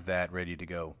don't have that ready to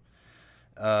go.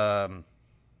 Um,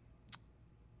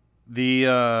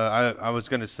 I was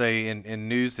going to say in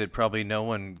news that probably no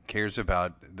one cares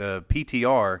about the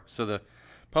PTR. So the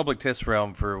public test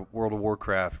realm for World of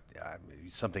Warcraft,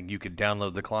 something you could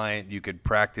download the client, you could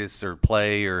practice or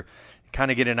play or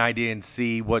kind of get an idea and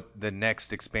see what the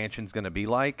next expansion is going to be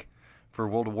like for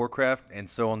World of Warcraft. And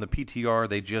so on the PTR,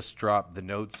 they just dropped the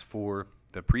notes for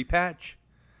the pre-patch.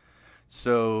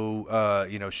 So,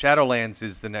 Shadowlands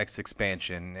is the next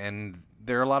expansion, and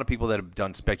there are a lot of people that have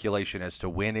done speculation as to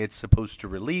when it's supposed to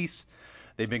release.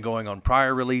 They've been going on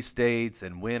prior release dates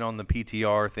and when on the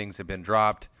PTR things have been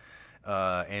dropped,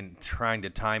 and trying to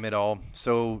time it all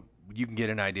so you can get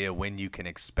an idea when you can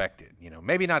expect it.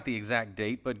 Maybe not the exact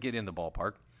date, but get in the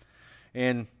ballpark.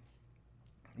 And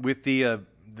with the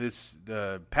this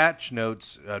patch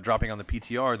notes dropping on the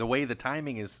PTR, the way the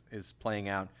timing is playing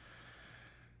out,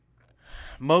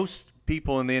 most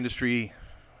people in the industry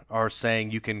are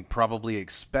saying you can probably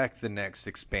expect the next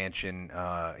expansion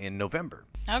in November.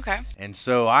 Okay. And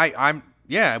so I'm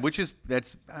yeah, which is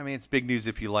I mean it's big news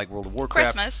if you like World of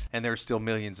Warcraft, Christmas. and there's still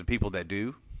millions of people that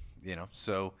do,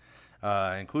 So,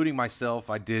 including myself,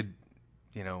 I did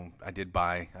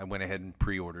buy. I went ahead and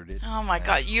pre-ordered it. Oh my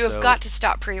God, And you have so, got to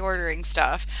stop pre-ordering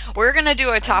stuff. We're going to do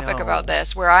a I topic about know.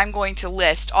 this where I'm going to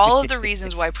list all of the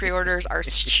reasons why pre-orders are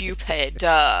stupid.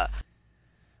 Duh.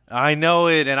 I know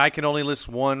it, and I can only list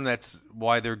one. That's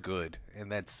why they're good,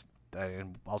 and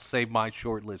and I'll save my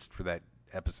short list for that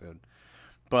episode.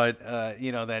 But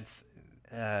that's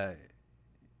uh,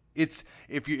 it's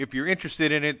if you're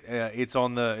interested in it, it's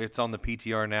on the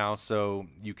PTR now, so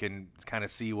you can kind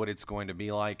of see what it's going to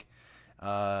be like.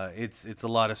 It's a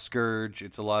lot of Scourge.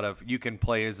 It's a lot of you can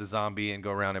play as a zombie and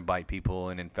go around and bite people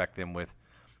and infect them with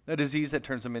a disease that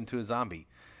turns them into a zombie.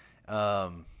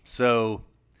 So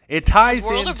it Has ties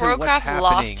World of into what's Warcraft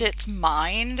lost happening. its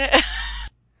mind?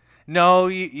 No,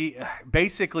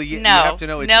 basically you have No. to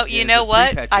know No, you it's a know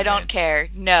what? pre-patch I don't event. care.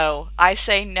 No. I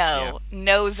say Yeah. no.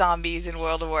 No zombies in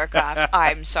World of Warcraft.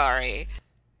 I'm sorry.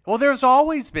 Well, there's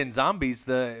always been zombies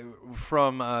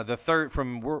from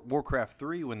Warcraft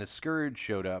 3 when the Scourge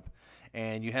showed up,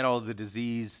 and you had all the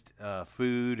diseased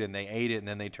food, and they ate it, and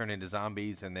then they turned into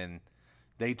zombies, and then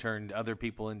they turned other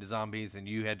people into zombies, and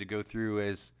you had to go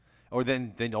through or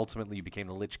then ultimately you became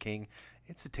the Lich King.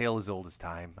 It's a tale as old as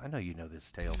time. I know you know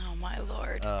this tale. Oh my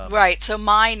lord. Um, Right, so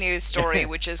my news story,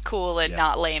 which is cool and yeah.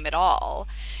 not lame at all,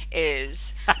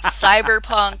 is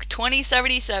Cyberpunk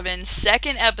 2077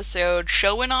 second episode,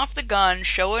 showing off the gun,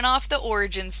 showing off the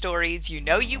origin stories. You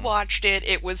know you Hmm. watched it.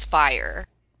 It was fire.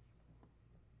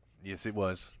 Yes, it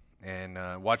was,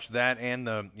 and watched that and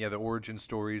the origin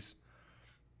stories.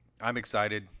 I'm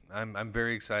excited. I'm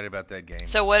very excited about that game.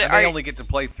 So what I may are only get to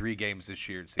play 3 games this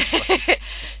year. It seems like.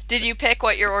 Did you pick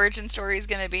what your origin story is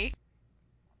going to be?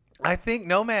 I think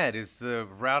Nomad is the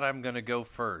route I'm going to go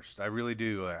first. I really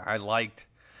do. I liked.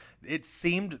 It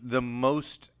seemed the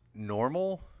most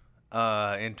normal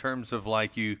in terms of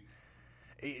like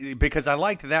because I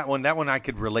liked that one. That one I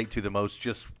could relate to the most,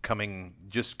 just coming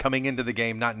into the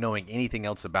game, not knowing anything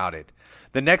else about it.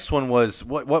 The next one was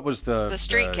what was The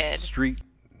Street the Kid. street?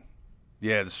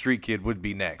 Yeah, the Street Kid would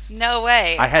be next. No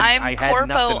way. I had I'm I had Corpo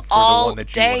nothing for the all one that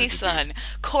you day, wanted to do. son.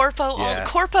 Yeah,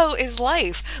 Corpo is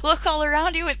life. Look all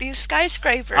around you at these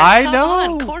skyscrapers. I Come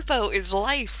on, know. Corpo is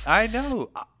life. I know.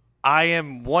 I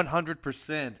am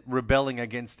 100% rebelling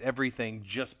against everything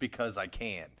just because I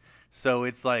can. So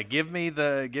it's like give me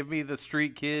the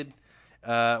Street Kid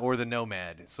or the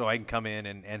Nomad so I can come in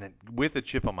and with a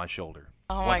chip on my shoulder.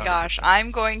 Oh my gosh, 100%.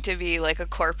 I'm going to be like a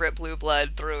corporate blue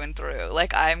blood through and through.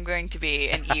 Like I'm going to be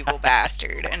an evil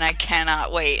bastard and I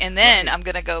cannot wait. And then Right. I'm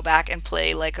going to go back and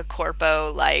play like a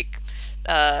corpo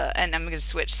and I'm going to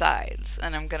switch sides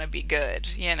and I'm going to be good,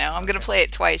 you know. I'm going to Okay. play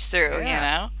it twice through, you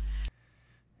Yeah. know.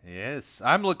 Yes.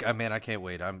 Man, I can't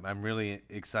wait. I'm really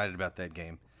excited about that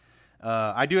game.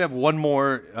 I do have one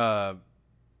more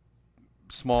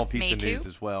small piece Me of news too.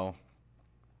 as well.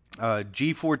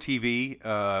 G4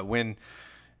 TV when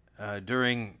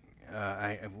during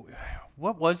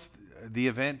what was the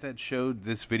event that showed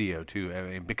this video too? I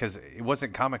mean, because it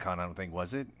wasn't Comic-Con, I don't think,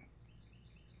 was it?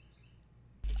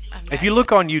 I've no If you idea.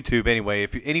 look on YouTube anyway,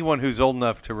 if anyone who's old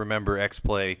enough to remember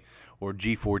X-Play or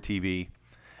G4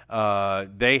 TV,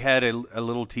 they had a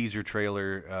little teaser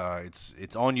trailer.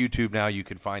 It's on YouTube now. You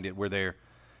can find it where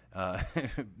uh,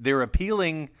 they're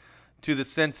appealing to the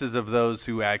senses of those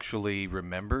who actually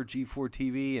remember G4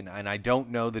 TV, and I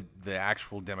don't know the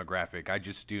actual demographic. I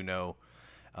just do know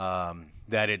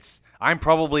that I'm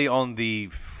probably on the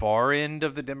far end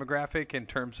of the demographic in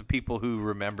terms of people who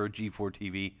remember G4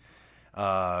 TV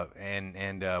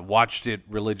and watched it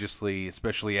religiously,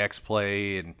 especially X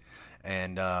Play and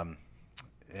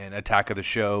and Attack of the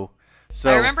Show. I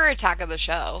So remember Attack of the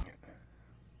Show.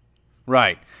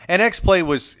 right, and X Play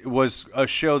was a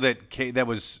show that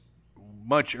was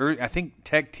much early. I think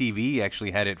Tech TV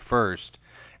actually had it first,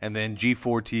 and then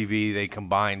G4 TV they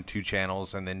combined 2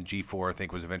 channels, and then G4 I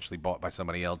think was eventually bought by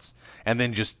somebody else, and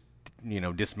then just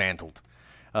dismantled.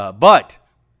 But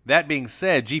that being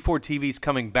said, G4 TV is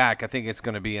coming back. I think it's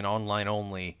going to be an online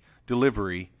only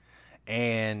delivery,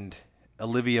 and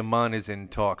Olivia Munn is in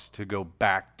talks to go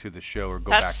back to the show or go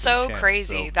That's back to the so channel.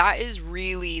 crazy. So That is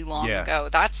really long yeah, ago.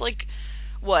 That's like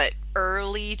what,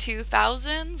 early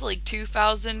 2000s? Like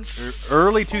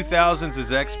early 2000s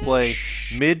is X Play. 2004-ish?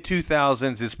 Mid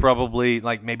 2000s is probably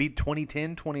like maybe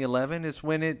 2010, 2011 is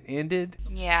when it ended.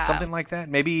 Yeah, Something like that.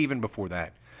 Maybe even before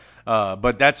that.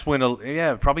 But that's when,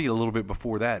 yeah, probably a little bit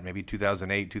before that, maybe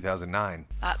 2008, 2009,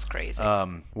 that's crazy.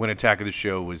 when Attack of the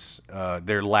Show was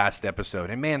their last episode.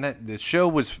 And man, the show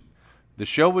was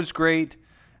great.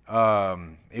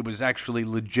 It was actually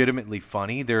legitimately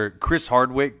funny. Chris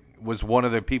Hardwick was one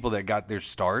of the people that got their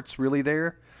starts really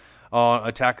there on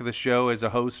Attack of the Show as a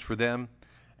host for them.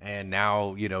 And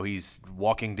now, he's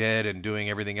Walking Dead and doing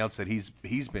everything else that he's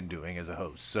been doing as a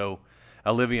host. So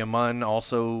Olivia Munn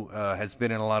also has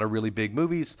been in a lot of really big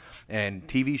movies and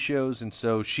TV shows, and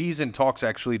so she's in talks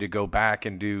actually to go back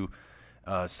and do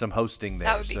some hosting That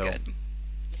there. would be So good.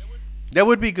 that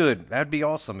would be good. That'd be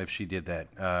awesome if she did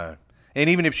that. And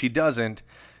even if she doesn't,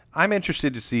 I'm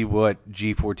interested to see what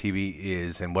G4 TV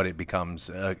is and what it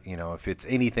becomes. If it's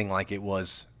anything like it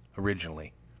was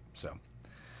originally. So.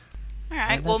 All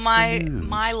right. And Well, that's the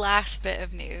my news. last bit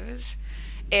of news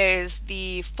is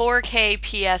the 4K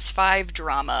PS5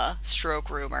 drama stroke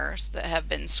rumors that have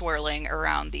been swirling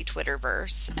around the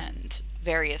Twitterverse and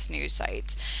various news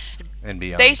sites. And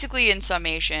beyond. Basically, in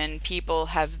summation, people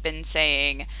have been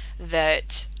saying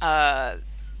that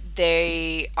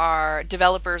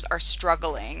developers are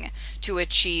struggling to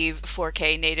achieve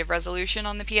 4K native resolution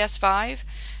on the PS5.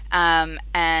 Right.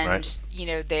 And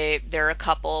there are a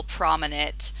couple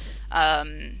prominent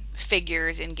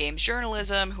figures in games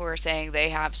journalism who are saying they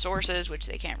have sources which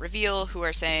they can't reveal, who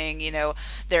are saying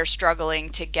they're struggling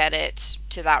to get it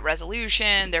to that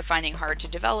resolution, they're finding hard to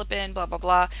develop in, blah blah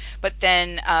blah. But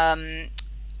then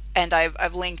and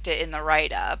I've linked it in the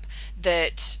write up,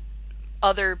 that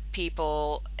other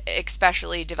people,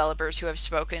 especially developers who have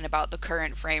spoken about the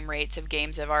current frame rates of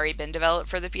games that have already been developed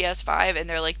for the PS5, and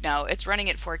they're like, no, it's running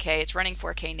at 4K, it's running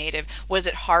 4K native. Was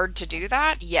it hard to do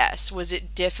that? Yes. Was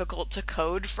it difficult to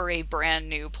code for a brand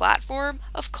new platform?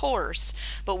 Of course.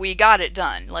 But we got it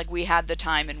done. Like, we had the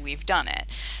time and we've done it.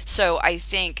 So I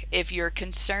think if you're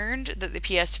concerned that the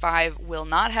PS5 will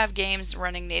not have games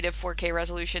running native 4K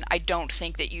resolution, I don't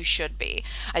think that you should be.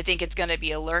 I think it's going to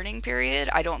be a learning period.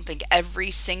 I don't think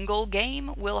every single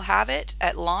game will have it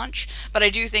at launch, but I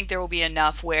do think there will be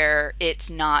enough where it's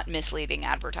not misleading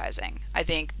advertising. I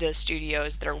think the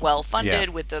studios that are well Yeah. funded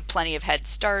with the plenty of head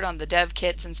start on the dev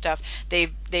kits and stuff,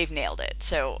 they've nailed it.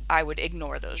 So I would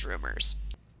ignore those rumors.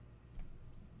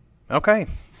 Okay.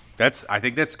 I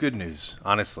think that's good news,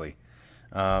 honestly.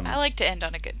 I like to end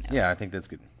on a good note. Yeah, I think that's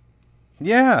good.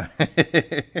 Yeah.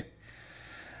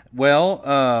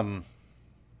 Well,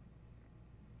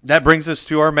 that brings us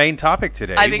to our main topic I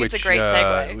today, think it's a which great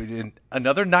segue.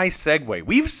 another nice segue.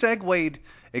 We've segued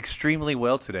extremely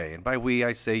well today, and by we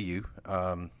I say you.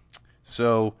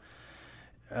 So,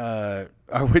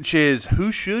 which is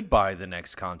who should buy the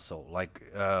next console? Like,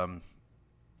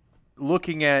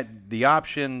 looking at the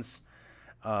options,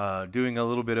 doing a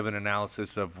little bit of an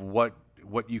analysis of what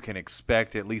you can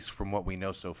expect, at least from what we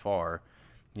know so far.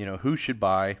 Who should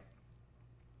buy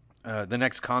the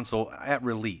next console at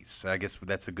release? I guess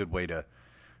that's a good way to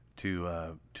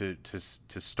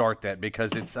start that,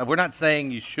 because it's we're not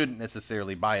saying you shouldn't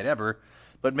necessarily buy it ever,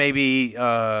 but maybe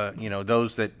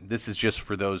those that this is just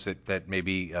for those that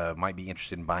maybe might be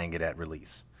interested in buying it at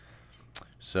release.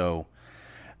 So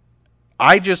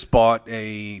I just bought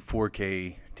a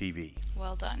 4K TV.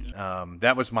 Well done.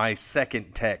 That was my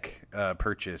second tech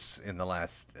purchase in the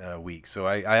last week. So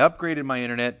I upgraded my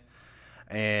internet,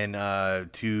 and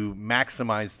to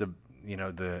maximize the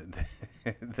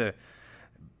the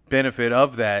benefit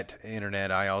of that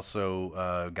internet, I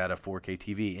also got a 4K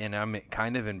TV, and I'm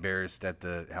kind of embarrassed at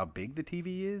how big the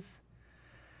TV is.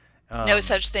 No Um,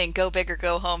 such thing. Go big or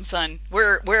go home, son.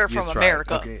 We're from that's right.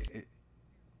 America. Okay,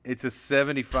 it's a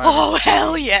 75 Oh, inch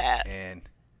hell TV, yeah. and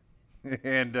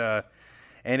and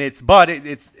it's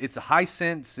a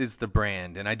Hisense is the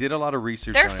brand, and I did a lot of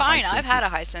research They're on it. fine. I've Hisense had a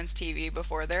is, Hisense TV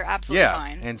before. They're absolutely yeah,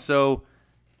 fine. and so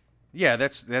yeah,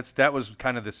 that was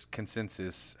kind of this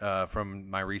consensus from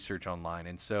my research online,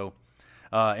 and so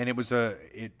and it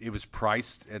was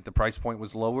priced at the price point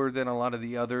was lower than a lot of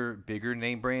the other bigger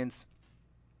name brands,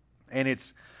 and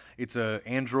it's a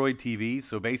Android TV,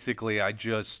 so basically I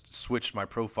just switched my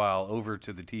profile over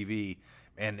to the TV,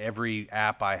 and every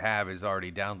app I have is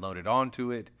already downloaded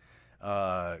onto it.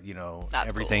 That's cool.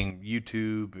 Everything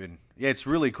YouTube, and yeah, it's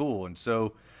really cool. And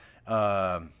so,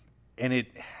 um, and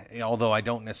although I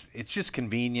don't necessarily, it's just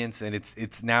convenience, and it's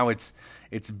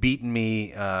beaten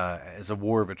me as a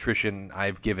war of attrition.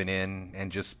 I've given in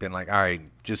and just been like, all right,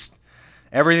 just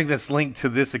everything that's linked to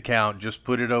this account, just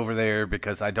put it over there,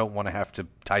 because I don't want to have to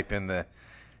type in the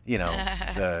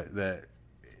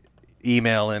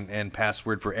email and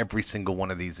password for every single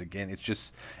one of these again. It's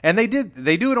just, and they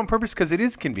do it on purpose because it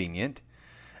is convenient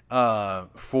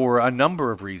for a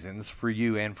number of reasons for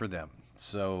you and for them.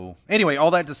 So anyway,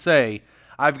 all that to say,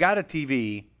 I've got a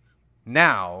TV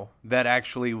now that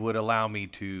actually would allow me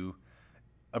to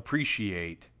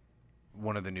appreciate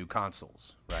one of the new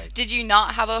consoles, right? Did you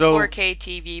not have a So 4K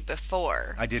TV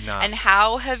before? I did not. And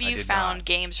how have I you did not. found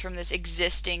games from this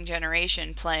existing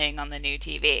generation playing on the new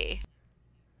TV?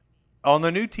 On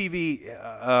the new TV,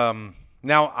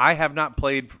 now I have not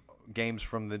played games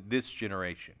from this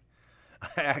generation.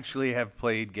 I actually have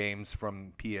played games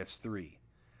from PS3.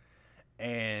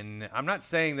 And I'm not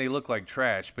saying they look like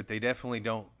trash, but they definitely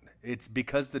don't. It's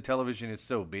because the television is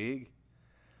so big,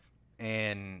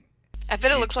 and I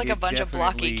bet it it looks like a it bunch of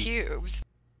blocky definitely cubes.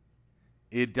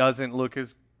 it doesn't look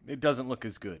as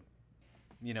good.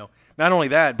 Not only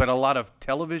that, but a lot of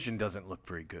television doesn't look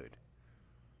very good.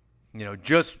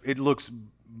 Just it looks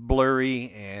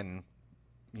blurry and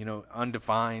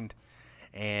undefined.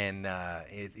 And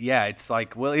it's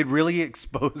like, well, it really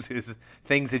exposes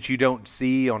things that you don't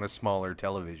see on a smaller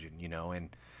television, and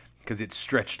because it's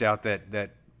stretched out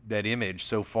that image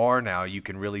so far now, you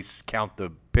can really count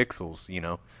the pixels.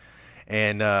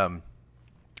 And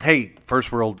hey,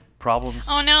 first world problems,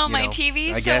 Oh no, my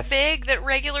TV's I so guess. big that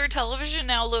regular television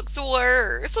now looks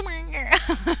worse.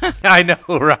 I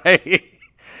know, right?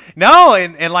 No,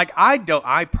 and like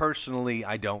I personally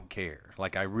I don't care.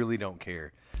 Like I really don't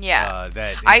care. Yeah.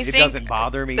 That I it think doesn't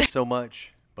bother me so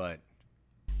much, but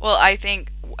Well, I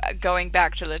think going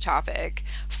back to the topic,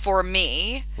 for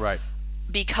me, right,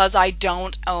 because I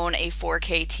don't own a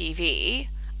 4K TV,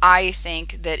 I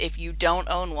think that if you don't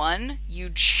own one,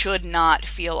 you should not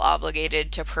feel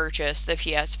obligated to purchase the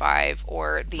PS5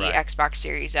 or the right. Xbox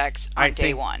Series X I on day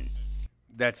think one.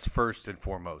 that's first and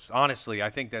foremost. Honestly, I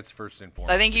think that's first and I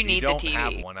foremost. think you If you need the don't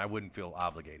have TV. one, I wouldn't feel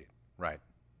obligated. Right.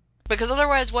 Because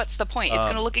otherwise, what's the point? It's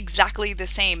going to Um, look exactly the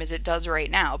same as it does right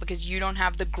now because you don't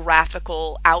have the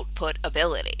graphical output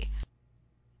ability.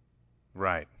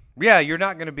 right. Yeah, you're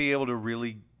not going to be able to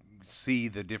really see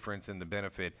the difference in the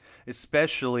benefit,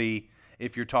 especially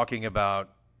if you're talking about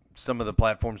some of the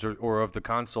platforms or of the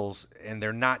consoles, and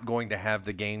they're not going to have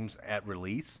the games at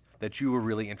release that you were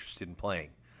really interested in playing.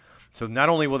 So not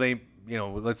only will they,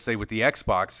 let's say with the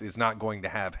Xbox is not going to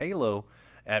have Halo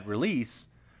at release,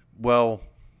 well,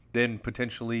 then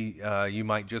potentially you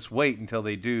might just wait until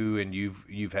they do, and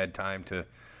you've had time to.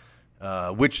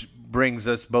 Which brings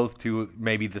us both to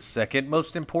maybe the second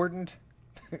most important,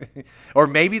 or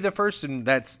maybe the first, and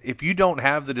that's if you don't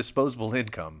have the disposable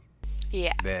income,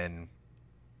 Yeah. then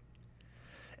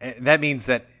that means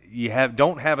that you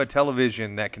don't have a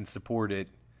television that can support it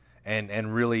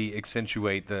and really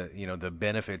accentuate the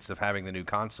benefits of having the new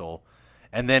console,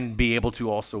 and then be able to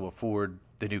also afford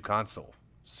the new console.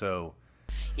 So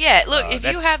Yeah, look, if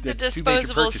you have the that's two major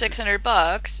disposable purchases.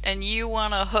 $600 and you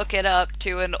want to hook it up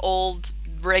to an old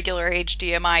regular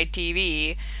HDMI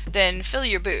TV, then fill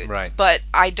your boots. Right. But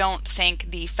I don't think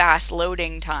the fast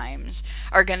loading times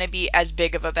are going to be as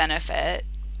big of a benefit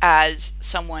as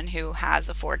someone who has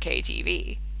a 4K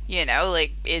TV.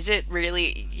 Like, is it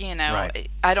really, Right.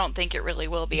 I don't think it really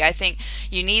will be. I think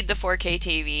you need the 4K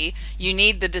TV, you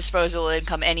need the disposable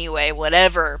income anyway,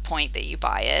 whatever point that you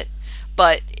buy it.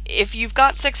 But if you've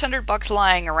got $600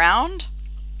 lying around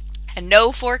and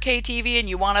no 4K TV and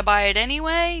you want to buy it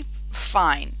anyway,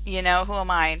 fine. Who am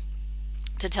I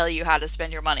to tell you how to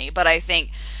spend your money? But I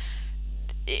think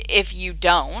if you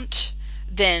don't,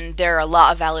 then there are a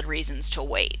lot of valid reasons to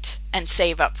wait and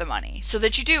save up the money so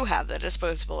that you do have the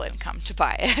disposable income to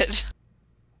buy it.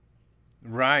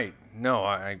 Right. No,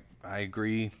 I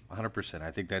agree 100%.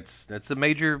 I think that's a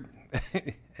major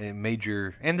a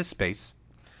major and the space.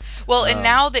 Well, and Um,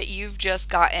 now that you've just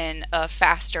gotten a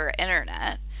faster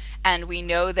internet, and we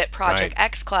know that right. Project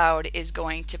xCloud is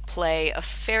going to play a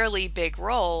fairly big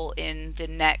role in the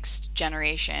next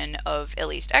generation of at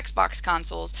least Xbox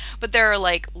consoles, but there are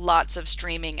like lots of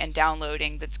streaming and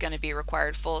downloading that's going to be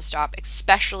required full stop,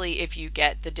 especially if you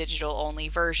get the digital only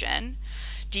version.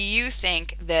 Do you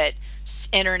think that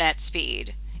internet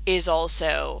speed is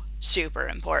also super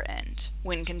important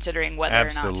when considering whether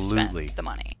or not to spend Absolutely. the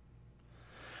money?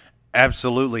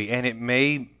 Absolutely. And it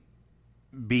may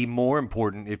be more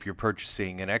important if you're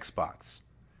purchasing an Xbox.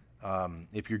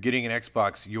 If you're getting an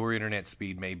Xbox, your internet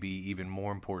speed may be even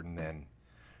more important than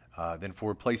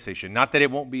for a PlayStation. Not that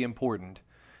it won't be important,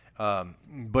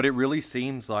 but it really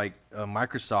seems like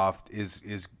Microsoft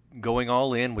is going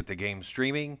all in with the game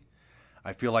streaming.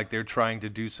 I feel like they're trying to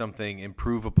do something,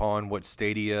 improve upon what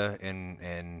Stadia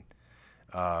and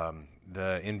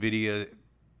the Nvidia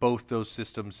both those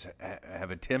systems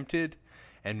have attempted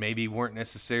and maybe weren't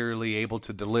necessarily able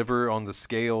to deliver on the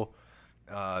scale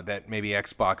that maybe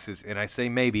Xbox is. And I say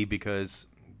maybe because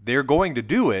they're going to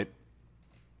do it.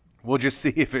 We'll just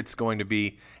see if it's going to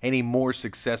be any more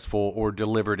successful or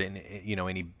delivered in,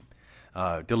 any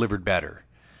delivered better.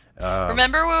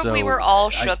 Remember when we were So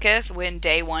all I shooketh when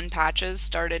day one patches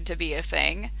started to be a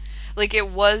thing? Like, it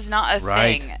was not a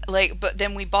right. thing. Like, but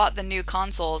then we bought the new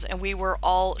consoles and we were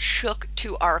all shook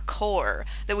to our core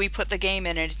that we put the game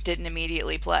in and it didn't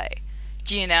immediately play.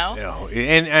 Do you know?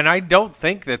 And I don't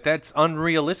think that that's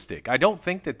unrealistic. I don't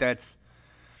think that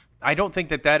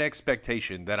that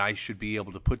expectation that I should be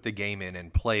able to put the game in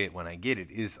and play it when I get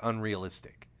it is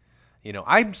unrealistic.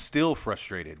 I'm still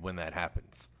frustrated when that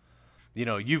happens.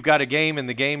 You've got a game and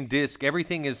the game disc,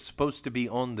 everything is supposed to be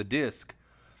on the disc.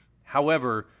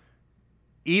 However,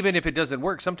 even if it doesn't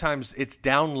work, sometimes it's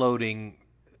downloading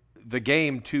the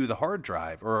game to the hard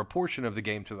drive or a portion of the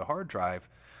game to the hard drive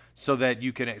so that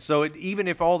you can even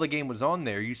if all the game was on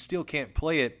there, you still can't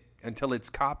play it until it's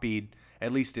copied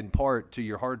at least in part to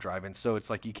your hard drive. And so it's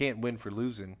like you can't win for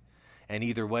losing. And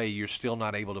either way, you're still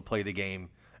not able to play the game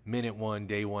minute one,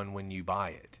 day one when you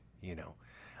buy it.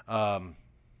 Um,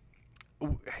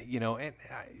 and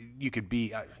you could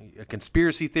be a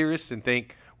conspiracy theorist and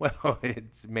think, well,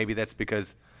 it's maybe that's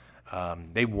because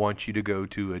they want you to go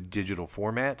to a digital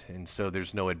format, and so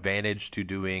there's no advantage to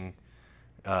doing,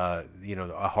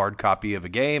 a hard copy of a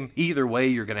game. Either way,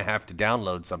 you're going to have to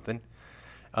download something.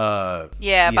 Uh,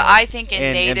 Yeah, you but know, I think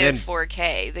in and native then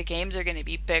 4K, the games are going to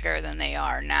be bigger than they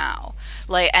are now.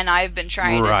 Like, and I've been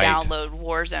trying to right, download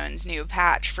Warzone's new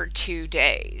patch for 2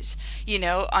 days.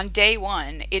 On day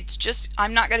one, it's just,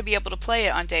 I'm not going to be able to play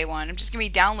it on day one. I'm just going to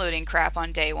be downloading crap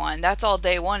on day one. That's all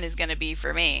day one is going to be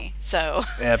for me. So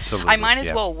I absolutely, might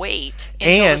as yeah, well wait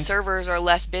until the and servers are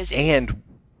less busy. and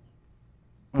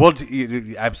well,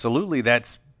 absolutely,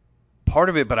 that's part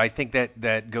of it. But I think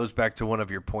that goes back to one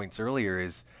of your points earlier.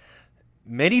 Is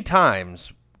many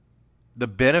times the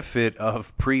benefit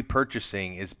of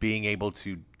pre-purchasing is being able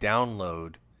to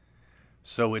download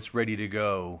so it's ready to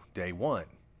go day one.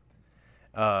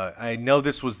 I know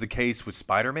this was the case with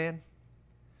Spider-Man.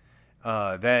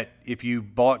 That if you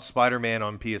bought Spider-Man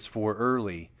on PS4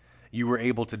 early, you were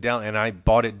able to and I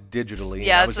bought it digitally,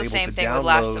 and I Yeah, it's was the able same to thing with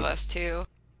Last of download. Us too.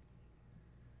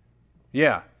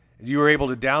 Yeah, you were able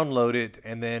to download it,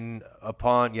 and then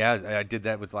yeah, I did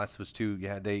that with Last of Us 2.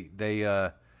 Yeah,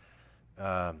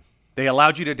 Um, they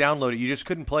allowed you to download it. You just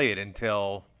couldn't play it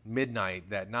until midnight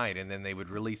that night, and then they would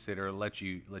release it or let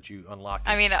you unlock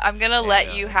I it mean, I'm gonna and let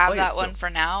you and have play it. that one So for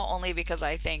now, only because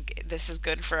I think this is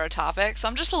good for our topic. So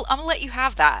I'm gonna let you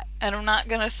have that, and I'm not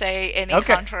gonna say any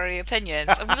okay, contrary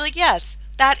opinions. I'm gonna be like, yes,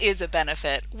 that is a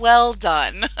benefit. Well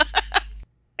done.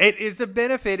 it is a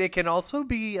benefit. It can also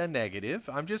be a negative.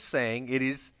 I'm just saying it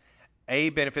is a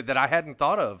benefit that I hadn't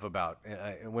thought of about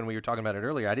when we were talking about it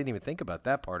earlier. I didn't even think about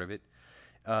that part of it.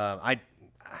 I'm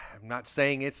not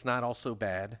saying it's not also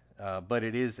bad, but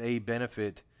it is a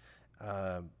benefit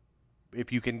uh,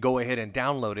 if you can go ahead and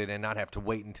download it and not have to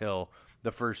wait until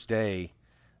the first day.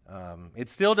 It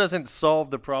still doesn't solve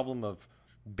the problem of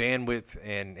bandwidth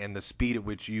and the speed at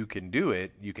which you can do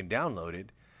it. You can download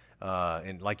it.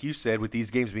 And like you said, with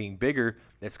these games being bigger,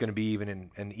 that's going to be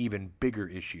even an even bigger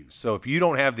issue. So if you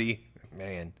don't have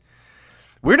man,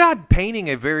 we're not painting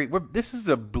this is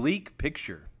a bleak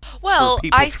picture for Well,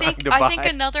 people I trying think to I think buy.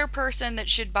 another person that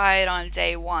should buy it on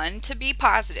day one, to be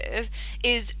positive,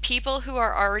 is people who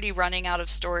are already running out of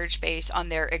storage space on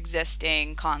their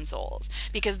existing consoles.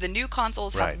 Because the new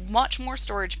consoles Right. have much more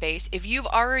storage space. If you've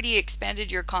already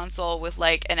expanded your console with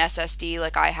like an SSD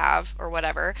like I have or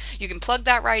whatever, you can plug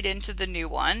that right into the new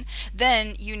one.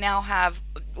 Then you now have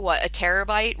what, a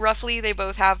terabyte roughly? They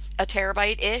both have a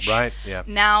terabyte ish. Right. Yeah.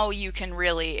 Now you can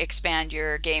really expand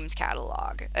your games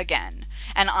catalog again.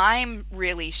 And I'm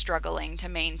really struggling to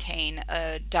maintain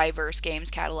a diverse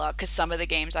games catalog because some of the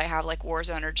games I have, like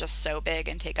Warzone, are just so big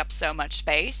and take up so much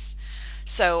space.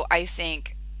 So I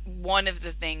think one of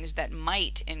the things that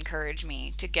might encourage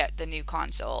me to get the new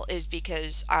console is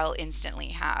because I'll instantly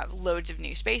have loads of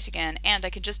new space again, and I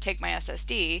could just take my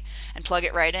SSD and plug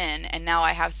it right in, and now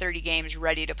I have 30 games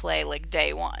ready to play like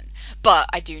day one. But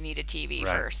I do need a TV Right.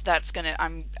 first. That's gonna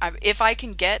I'm if I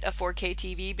can get a 4K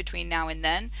TV between now and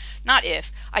then, not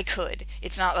if, I could.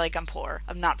 It's not like I'm poor.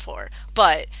 I'm not poor.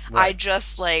 But I Right.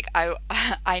 just like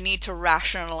I need to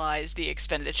rationalize the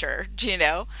expenditure,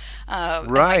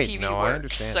 and my Right. TV No, I works,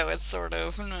 understand. so it's sort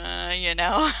of.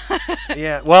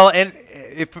 Yeah. Well, and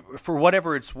if for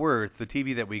whatever it's worth, the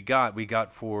TV that we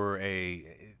got for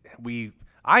we.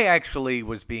 I actually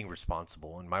was being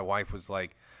responsible, and my wife was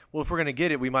like, well, if we're gonna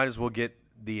get it, we might as well get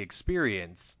the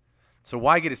experience. So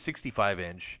why get a 65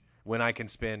 inch when I can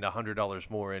spend $100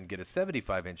 more and get a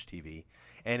 75-inch TV,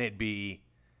 and it be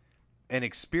an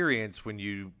experience when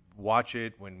you watch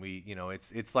it, when we,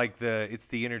 it's like it's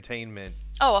the entertainment,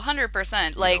 Oh,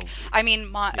 100%. you Like, know, I mean,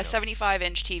 you a know.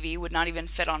 75-inch TV would not even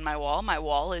fit on my wall. My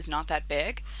wall is not that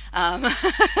big. Um,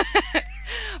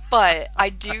 but I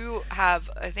do have,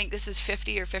 I think this is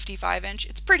 50 or 55 inch.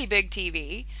 It's pretty big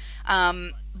TV.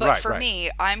 But Right, for right, me,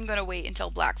 I'm going to wait until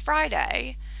Black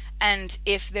Friday. And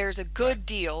if there's a right. good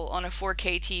deal on a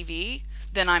 4K TV,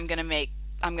 then I'm going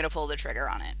to pull the trigger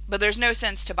on it. But there's no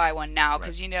sense to buy one now Right.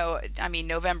 because, I mean,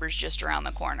 November's just around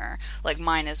the corner. Like,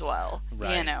 mine as well.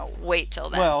 Right. Wait till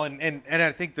then. Well, and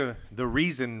I think the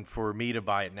reason for me to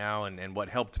buy it now, and what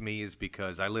helped me, is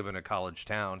because I live in a college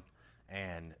town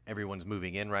and everyone's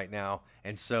moving in right now,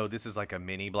 and so this is like a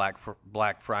mini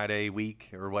Black Friday week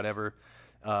or whatever,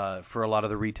 for a lot of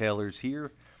the retailers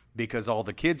here, because all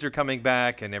the kids are coming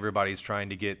back and everybody's trying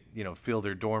to get, fill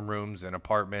their dorm rooms and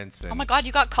apartments Oh my and God,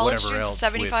 you got college whatever students with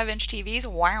else with. 75-inch TVs?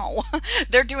 Wow.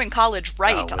 They're doing college Oh,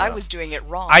 right. I well. was doing it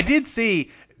I wrong. did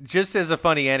see, just as a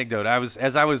funny anecdote,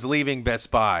 as I was leaving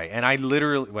Best Buy, and I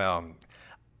literally, well,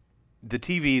 the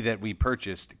TV that we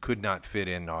purchased could not fit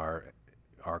in our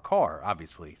car,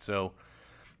 obviously. So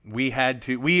we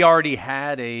already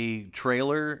had a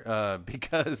trailer,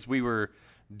 because we were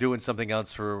doing something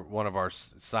else for one of our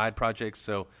side projects.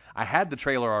 So I had the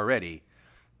trailer already.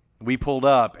 We pulled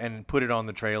up and put it on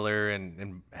the trailer,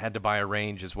 and had to buy a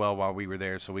range as well while we were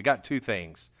there. So we got two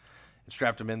things and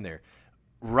strapped them in there.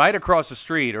 Right across the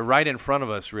street, or right in front of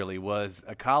us really, was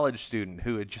a college student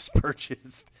who had just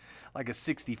purchased like a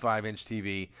 65-inch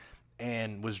TV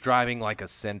and was driving like a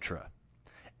Sentra.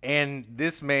 And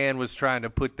this man was trying to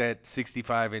put that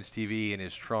 65-inch TV in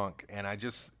his trunk, and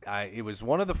it was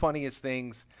one of the funniest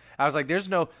things. I was like,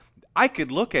 I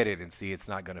could look at it and see it's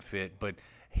not going to fit, but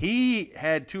he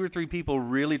had two or three people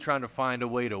really trying to find a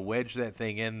way to wedge that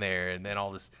thing in there, and then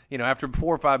all this, after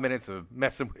 4 or 5 minutes of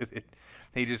messing with it,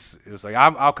 it was like,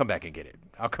 I'll come back and get it.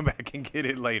 I'll come back and get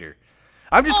it later.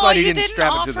 I'm just Oh, glad he you didn't didn't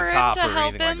strap it to the offer him to top or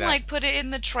help anything like him, that. like put it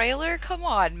in the trailer? Come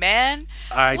on, man.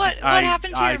 I, What I,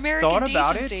 happened to your I American thought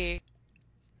about it. decency?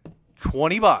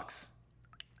 $20.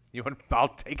 I'll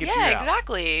take it to Yeah, your house.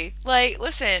 exactly. Like,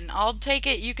 listen, I'll take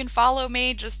it. You can follow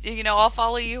me. Just, I'll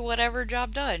follow you, whatever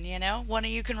job done, One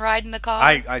of you can ride in the car.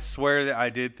 I swear that I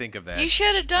did think of You that.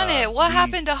 should have done it. What We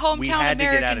happened to we hometown had to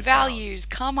get out American of town. values?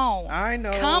 Come on. I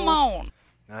Come know. on.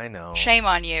 I know. Shame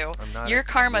on you. Your I'm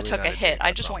karma really took a not a hit. dick, I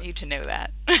I just want you promise. to know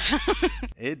that.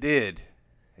 It did.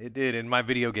 It did. In my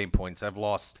video game points, I've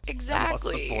lost the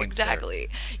Exactly, points there. exactly.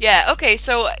 Yeah, okay,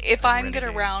 so if I'm I'm going to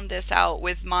renegade. round this out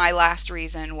with my last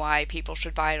reason why people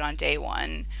should buy it on day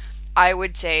one, I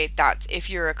would say that's if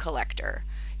you're a collector.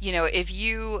 If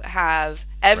you have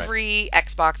Right. every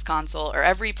Xbox console or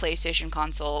every PlayStation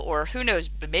console, or who knows,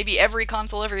 maybe every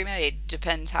console ever made,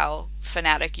 depends how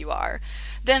fanatic you are,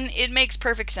 then it makes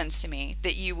perfect sense to me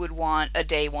that you would want a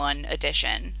day one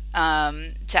edition,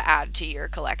 to add to your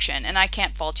collection. And I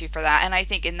can't fault you for that. And I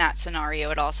think in that scenario,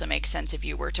 it also makes sense if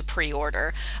you were to pre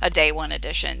order a day one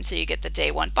edition. So you get the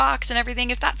day one box and everything.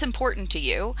 If that's important to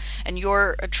you and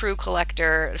you're a true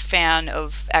collector, fan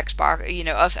of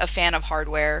Xbox, a fan of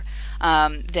hardware,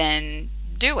 then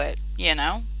do it.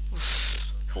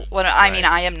 When I mean,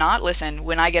 Right. I am not. Listen,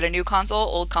 when I get a new console,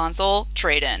 old console,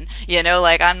 trade in.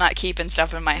 Like I'm not keeping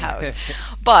stuff in my house.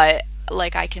 But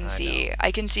like I know.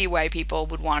 I can see why people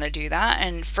would want to do that.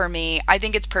 And for me, I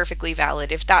think it's perfectly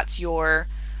valid. If that's your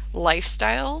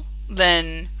lifestyle,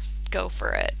 then go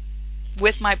for it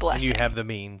with my And you blessing. have the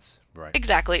means. Right.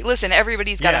 Exactly. Listen,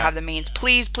 everybody's got to Yeah. have the means.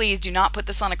 Please, please do not put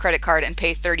this on a credit card and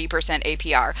pay 30%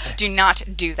 APR. Do not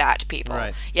do that, people.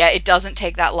 Right. Yeah, it doesn't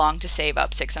take that long to save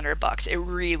up $600. It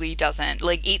really doesn't.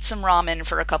 Like, eat some ramen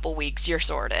for a couple weeks, you're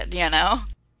sorted?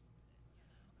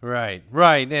 Right.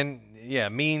 Right. And yeah,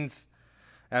 means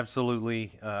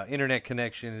absolutely. Internet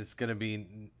connection is going to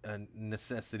be a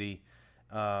necessity.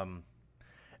 Um,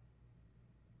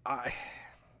 I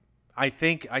I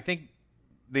think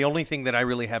the only thing that I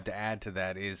really have to add to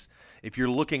that is, if you're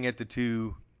looking at the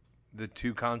two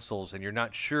consoles and you're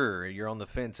not sure, you're on the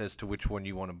fence as to which one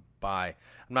you want to buy.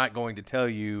 I'm not going to tell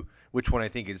you which one I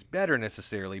think is better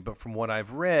necessarily, but from what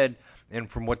I've read and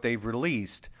from what they've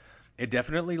released, it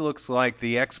definitely looks like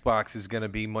the Xbox is going to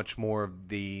be much more of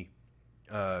the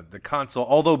console.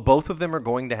 Although both of them are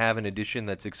going to have an edition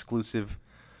that's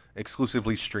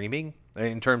exclusively streaming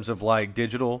in terms of like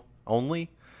digital only.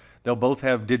 They'll both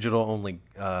have digital only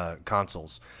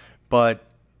consoles, but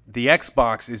the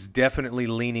Xbox is definitely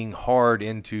leaning hard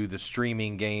into the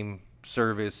streaming game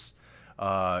service.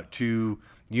 to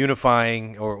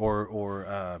unifying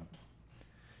or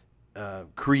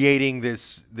creating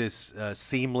this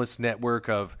seamless network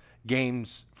of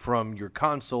games from your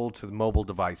console to the mobile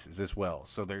devices as well.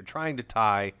 So they're trying to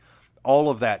tie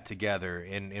all of that together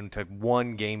into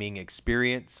one gaming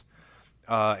experience.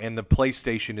 And the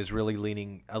PlayStation is really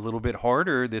leaning a little bit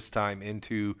harder this time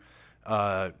into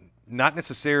not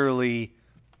necessarily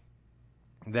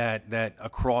that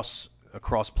across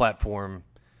platform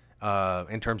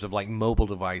in terms of like mobile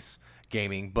device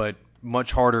gaming, but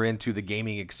much harder into the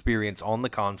gaming experience on the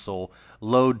console,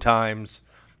 load times,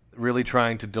 really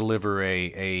trying to deliver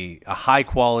a high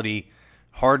quality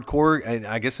hardcore, and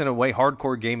I guess in a way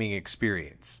hardcore gaming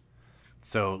experience.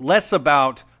 So less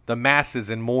about the masses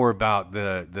and more about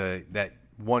the that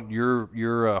one your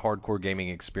hardcore gaming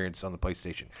experience on the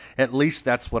PlayStation. At least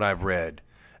that's what I've read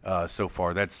so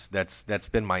far. That's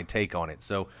been my take on it.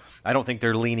 So I don't think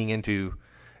they're leaning into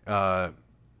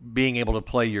being able to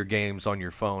play your games on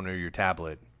your phone or your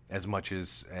tablet as much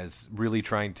as really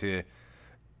trying to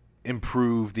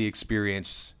improve the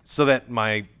experience so that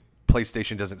my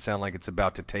PlayStation doesn't sound like it's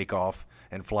about to take off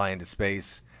and fly into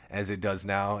space as it does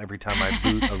now every time I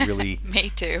boot a really Me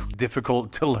too.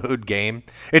 difficult to load game.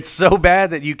 It's so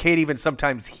bad that you can't even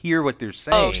sometimes hear what they're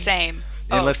Oh, saying same.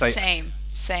 Oh, unless I same.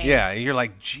 Same. yeah, you're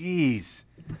like, "Geez."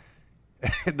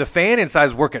 The fan inside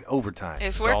is working overtime.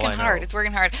 It's Is all working I hard. know. It's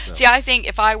working hard. So, See, I think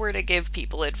if I were to give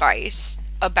people advice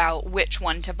about which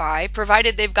one to buy,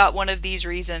 provided they've got one of these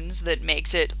reasons that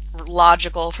makes it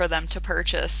logical for them to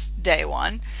purchase day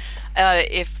one,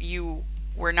 if you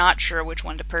were not sure which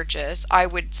one to purchase, I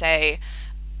would say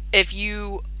if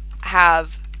you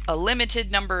have a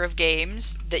limited number of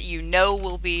games that you know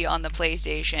will be on the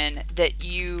PlayStation that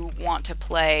you want to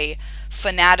play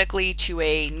fanatically to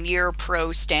a near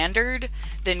pro standard,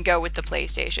 then go with the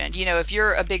PlayStation. You know, if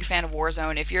you're a big fan of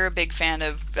Warzone, if you're a big fan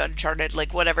of Uncharted,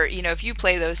 like whatever, you know, if you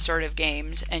play those sort of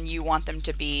games and you want them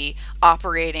to be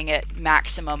operating at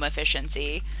maximum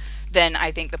efficiency, then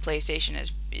I think the PlayStation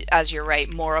is, as you're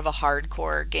right, more of a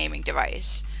hardcore gaming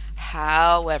device.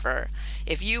 However,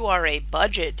 if you are a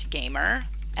budget gamer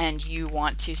and you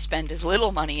want to spend as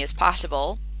little money as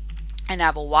possible and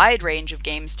have a wide range of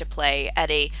games to play at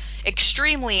a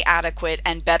extremely adequate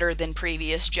and better than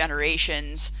previous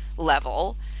generations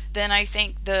level, then I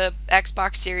think the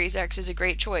Xbox Series X is a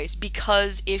great choice,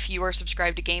 because if you are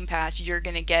subscribed to Game Pass, you're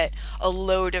going to get a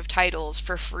load of titles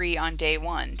for free on day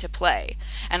one to play.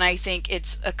 And I think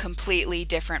it's a completely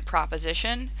different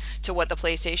proposition to what the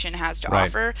PlayStation has to right.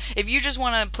 offer. If you just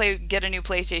want to get a new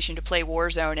PlayStation to play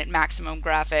Warzone at maximum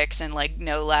graphics and like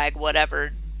no lag,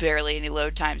 whatever, barely any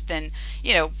load times, then,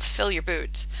 you know, fill your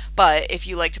boots. But if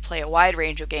you like to play a wide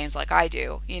range of games like I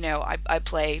do, you know, I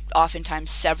play oftentimes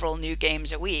several new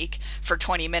games a week for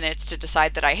 20 minutes to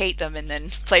decide that I hate them and then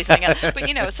play something else. But,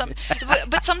 you know,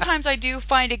 but sometimes I do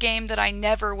find a game that I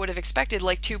never would have expected,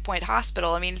 like Two Point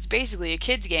Hospital. I mean, it's basically a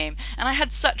kid's game, and I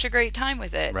had such a great time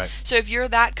with it. Right. So if you're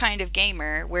that kind of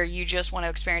gamer where you just want to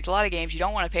experience a lot of games, you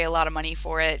don't want to pay a lot of money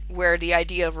for it, where the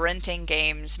idea of renting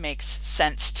games makes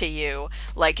sense to you,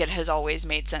 like it has always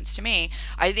made sense to me,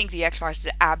 I think the Xbox is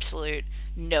an absolute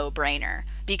no-brainer,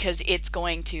 because it's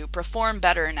going to perform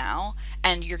better now,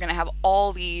 and you're going to have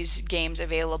all these games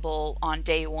available on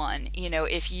day one. You know,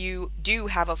 if you do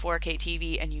have a 4K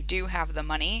TV and you do have the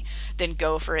money, then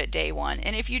go for it day one.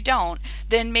 And if you don't,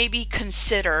 then maybe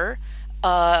consider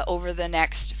over the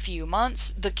next few months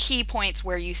the key points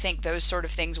where you think those sort of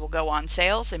things will go on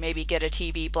sale. So maybe get a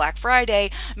TV Black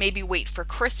Friday, maybe wait for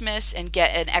Christmas and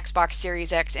get an Xbox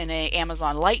Series X in a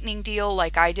Amazon Lightning deal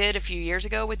like I did a few years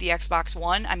ago with the Xbox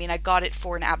One. I mean, I got it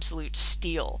for an absolute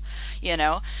steal, you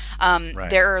know. Right.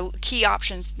 There are key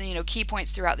options, you know, key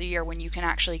points throughout the year when you can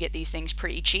actually get these things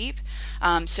pretty cheap.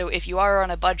 So if you are on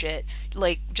a budget,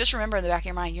 like, just remember in the back of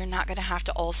your mind, you're not going to have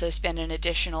to also spend an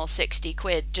additional 60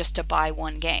 quid just to buy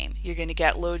one game. You're going to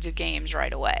get loads of games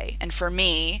right away. And for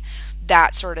me,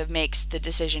 that sort of makes the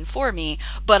decision for me,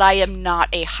 but I am not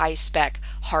a high-spec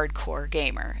hardcore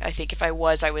gamer. I think if I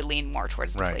was, I would lean more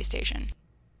towards the Right. PlayStation.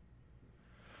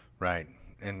 Right.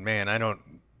 And man, I don't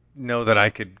know that I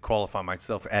could qualify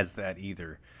myself as that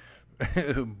either.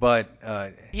 But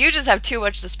You just have too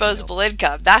much you know, disposable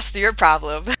income. That's your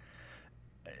problem.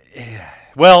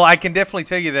 well, I can definitely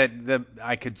tell you that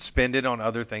I could spend it on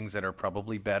other things that are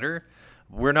probably better.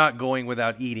 We're not going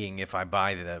without eating if I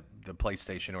buy the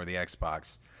PlayStation or the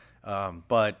Xbox.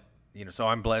 But you know, so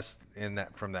I'm blessed in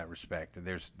that from that respect.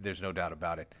 There's no doubt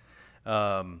about it.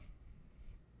 Um,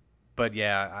 but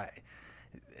yeah,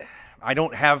 I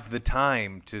don't have the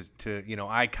time to you know,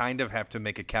 I kind of have to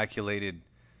make a calculated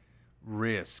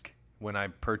risk when I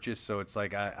purchase. So it's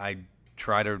like I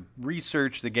try to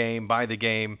research the game, buy the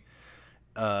game.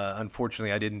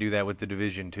 Unfortunately, I didn't do that with The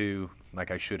Division 2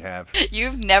 like I should have.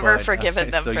 You've never But, forgiven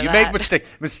them so for you that. make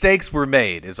mistakes were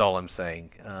made, is all I'm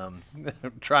saying.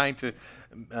 Trying to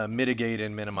mitigate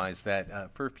and minimize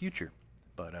that for future.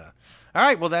 But all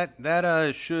right, well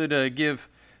that should give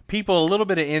people a little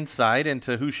bit of insight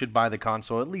into who should buy the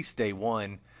console at least day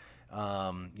one.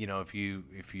 If you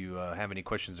have any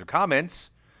questions or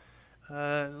comments,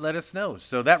 let us know.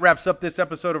 So that wraps up this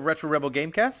episode of Retro Rebel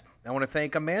Gamecast. I want to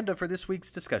thank Amanda for this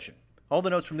week's discussion. All the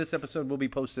notes from this episode will be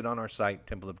posted on our site,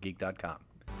 templeofgeek.com.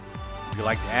 If you'd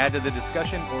like to add to the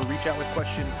discussion or reach out with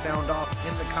questions, sound off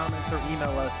in the comments or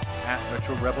email us at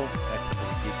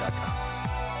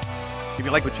retrorebel@templeofgeek.com. If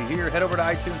you like what you hear, head over to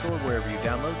iTunes or wherever you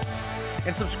download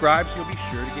and subscribe so you'll be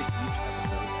sure to get each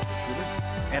episode as it's released.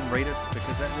 And rate us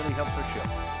because that really helps our show.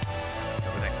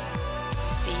 Until the next time.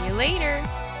 See you later.